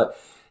up. But,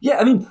 yeah,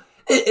 I mean,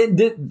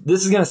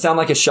 this is going to sound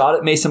like a shot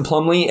at Mason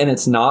Plumlee, and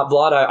it's not,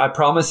 Vlad. I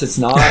promise it's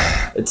not.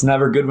 It's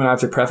never good when I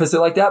have to preface it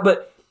like that.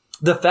 But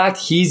the fact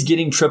he's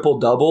getting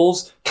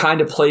triple-doubles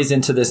kind of plays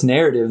into this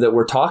narrative that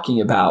we're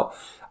talking about.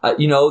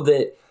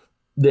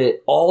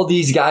 That all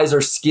these guys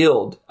are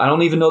skilled. I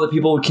don't even know that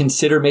people would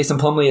consider Mason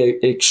Plumlee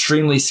an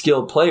extremely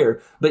skilled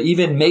player, but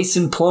even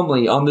Mason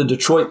Plumlee on the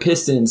Detroit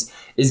Pistons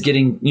is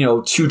getting,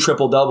 2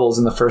 triple-doubles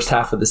in the first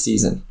half of the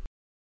season.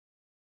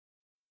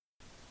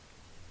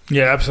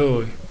 Yeah,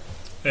 absolutely.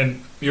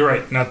 And you're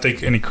right, not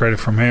take any credit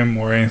from him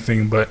or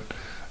anything, but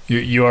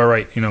you are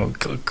right.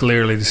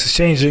 Clearly this is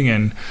changing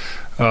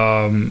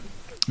and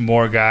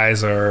more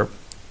guys are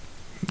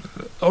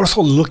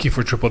also looking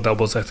for triple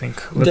doubles. I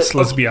think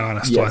let's be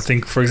honest. Yes. I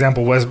think, for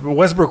example,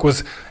 Westbrook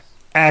was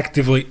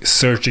actively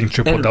searching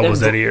triple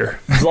doubles that year.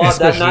 Vlad,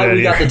 that night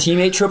we got the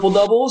teammate triple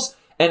doubles,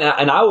 and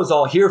I was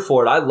all here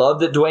for it. I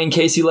loved that Dwayne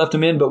Casey left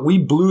him in, but we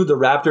blew the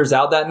Raptors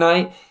out that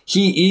night.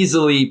 He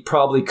easily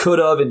probably could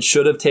have and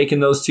should have taken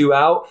those 2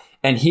 out,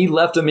 and he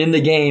left them in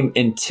the game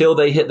until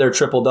they hit their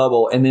triple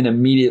double, and then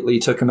immediately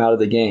took them out of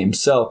the game.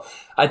 So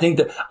I think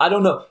I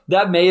don't know,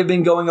 that may have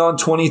been going on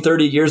 20,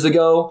 30 years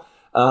ago.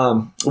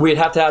 We'd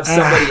have to have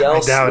somebody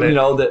else,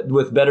 that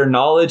with better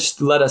knowledge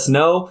to let us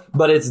know,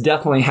 but it's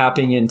definitely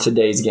happening in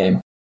today's game.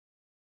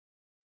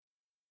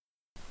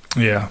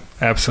 Yeah,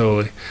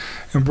 absolutely.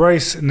 And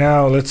Bryce,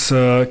 now let's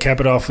cap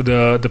it off with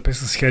the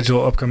Pistons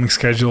schedule, upcoming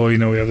schedule. We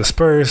have the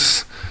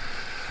Spurs,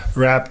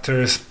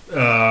 Raptors,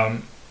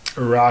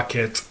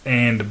 Rockets,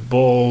 and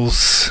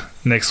Bulls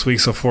next week.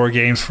 So 4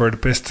 games for the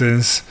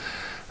Pistons.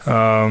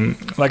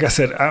 Like I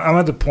said, I'm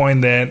at the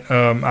point that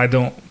I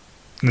don't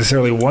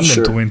necessarily want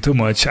them to win too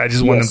much. I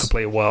just want them to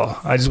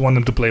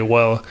play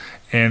well.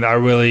 And I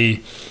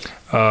really,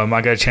 I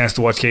got a chance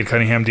to watch Cade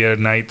Cunningham the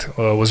other night. It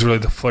was really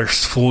the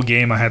first full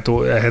game I had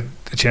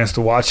the chance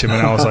to watch him,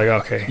 and I was like,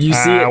 okay, you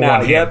see it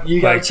now. Yep, you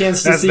got a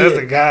chance to see it. That's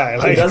the guy.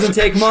 Like, it doesn't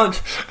take much.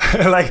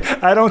 Like,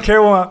 I don't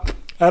care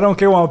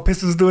what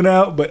Pistons do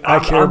now, but I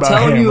care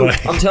about him.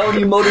 I'm telling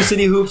you, Motor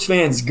City Hoops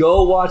fans,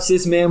 go watch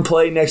this man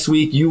play next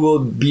week. You will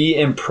be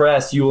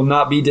impressed. You will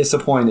not be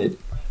disappointed.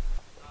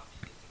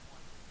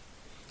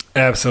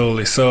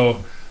 Absolutely.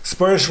 So,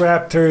 Spurs,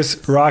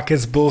 Raptors,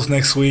 Rockets, Bulls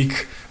next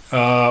week.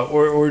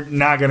 We're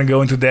not going to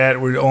go into that.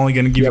 We're only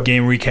going to give you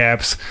game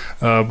recaps.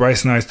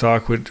 Bryce and I's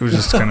talk was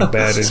just kind of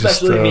bad.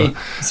 Especially me.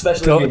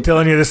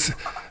 Telling you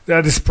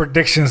these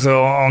predictions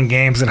on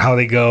games and how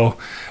they go.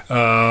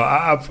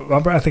 I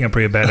think I'm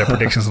pretty bad at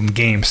predictions on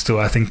games too.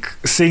 I think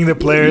seeing the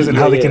players and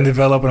how they can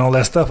develop and all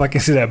that stuff, I can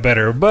see that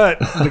better. But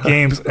the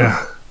games,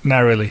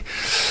 not really.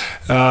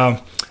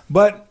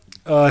 But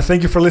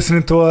thank you for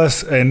listening to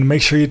us, and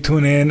make sure you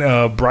tune in.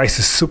 Bryce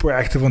is super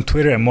active on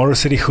Twitter at Motor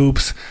City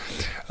Hoops,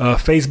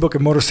 Facebook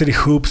at Motor City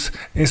Hoops,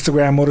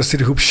 Instagram Motor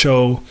City Hoops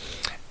Show,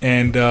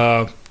 and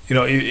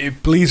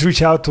please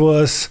reach out to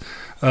us.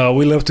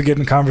 We love to get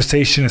in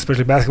conversation,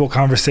 especially basketball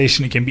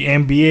conversation. It can be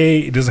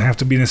NBA. It doesn't have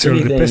to be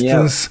necessarily the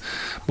Pistons,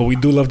 but we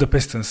do love the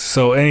Pistons.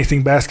 So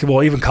anything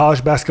basketball, even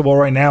college basketball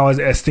right now,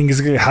 as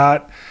things get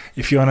hot.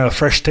 If you want a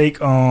fresh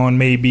take on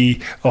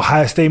maybe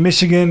Ohio State,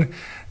 Michigan,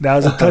 that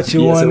was a touchy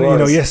one.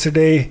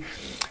 Yesterday,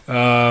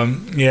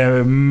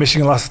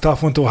 Michigan lost a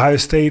tough one to Ohio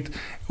State.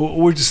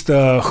 We're just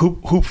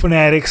hoop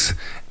fanatics,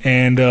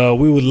 and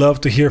we would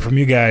love to hear from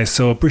you guys.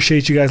 So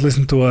appreciate you guys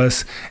listening to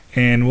us,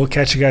 and we'll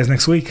catch you guys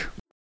next week.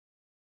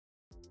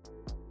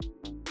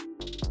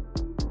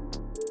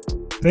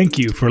 Thank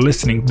you for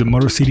listening to the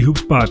Motor City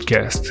Hoops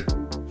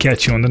podcast.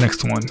 Catch you on the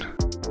next one.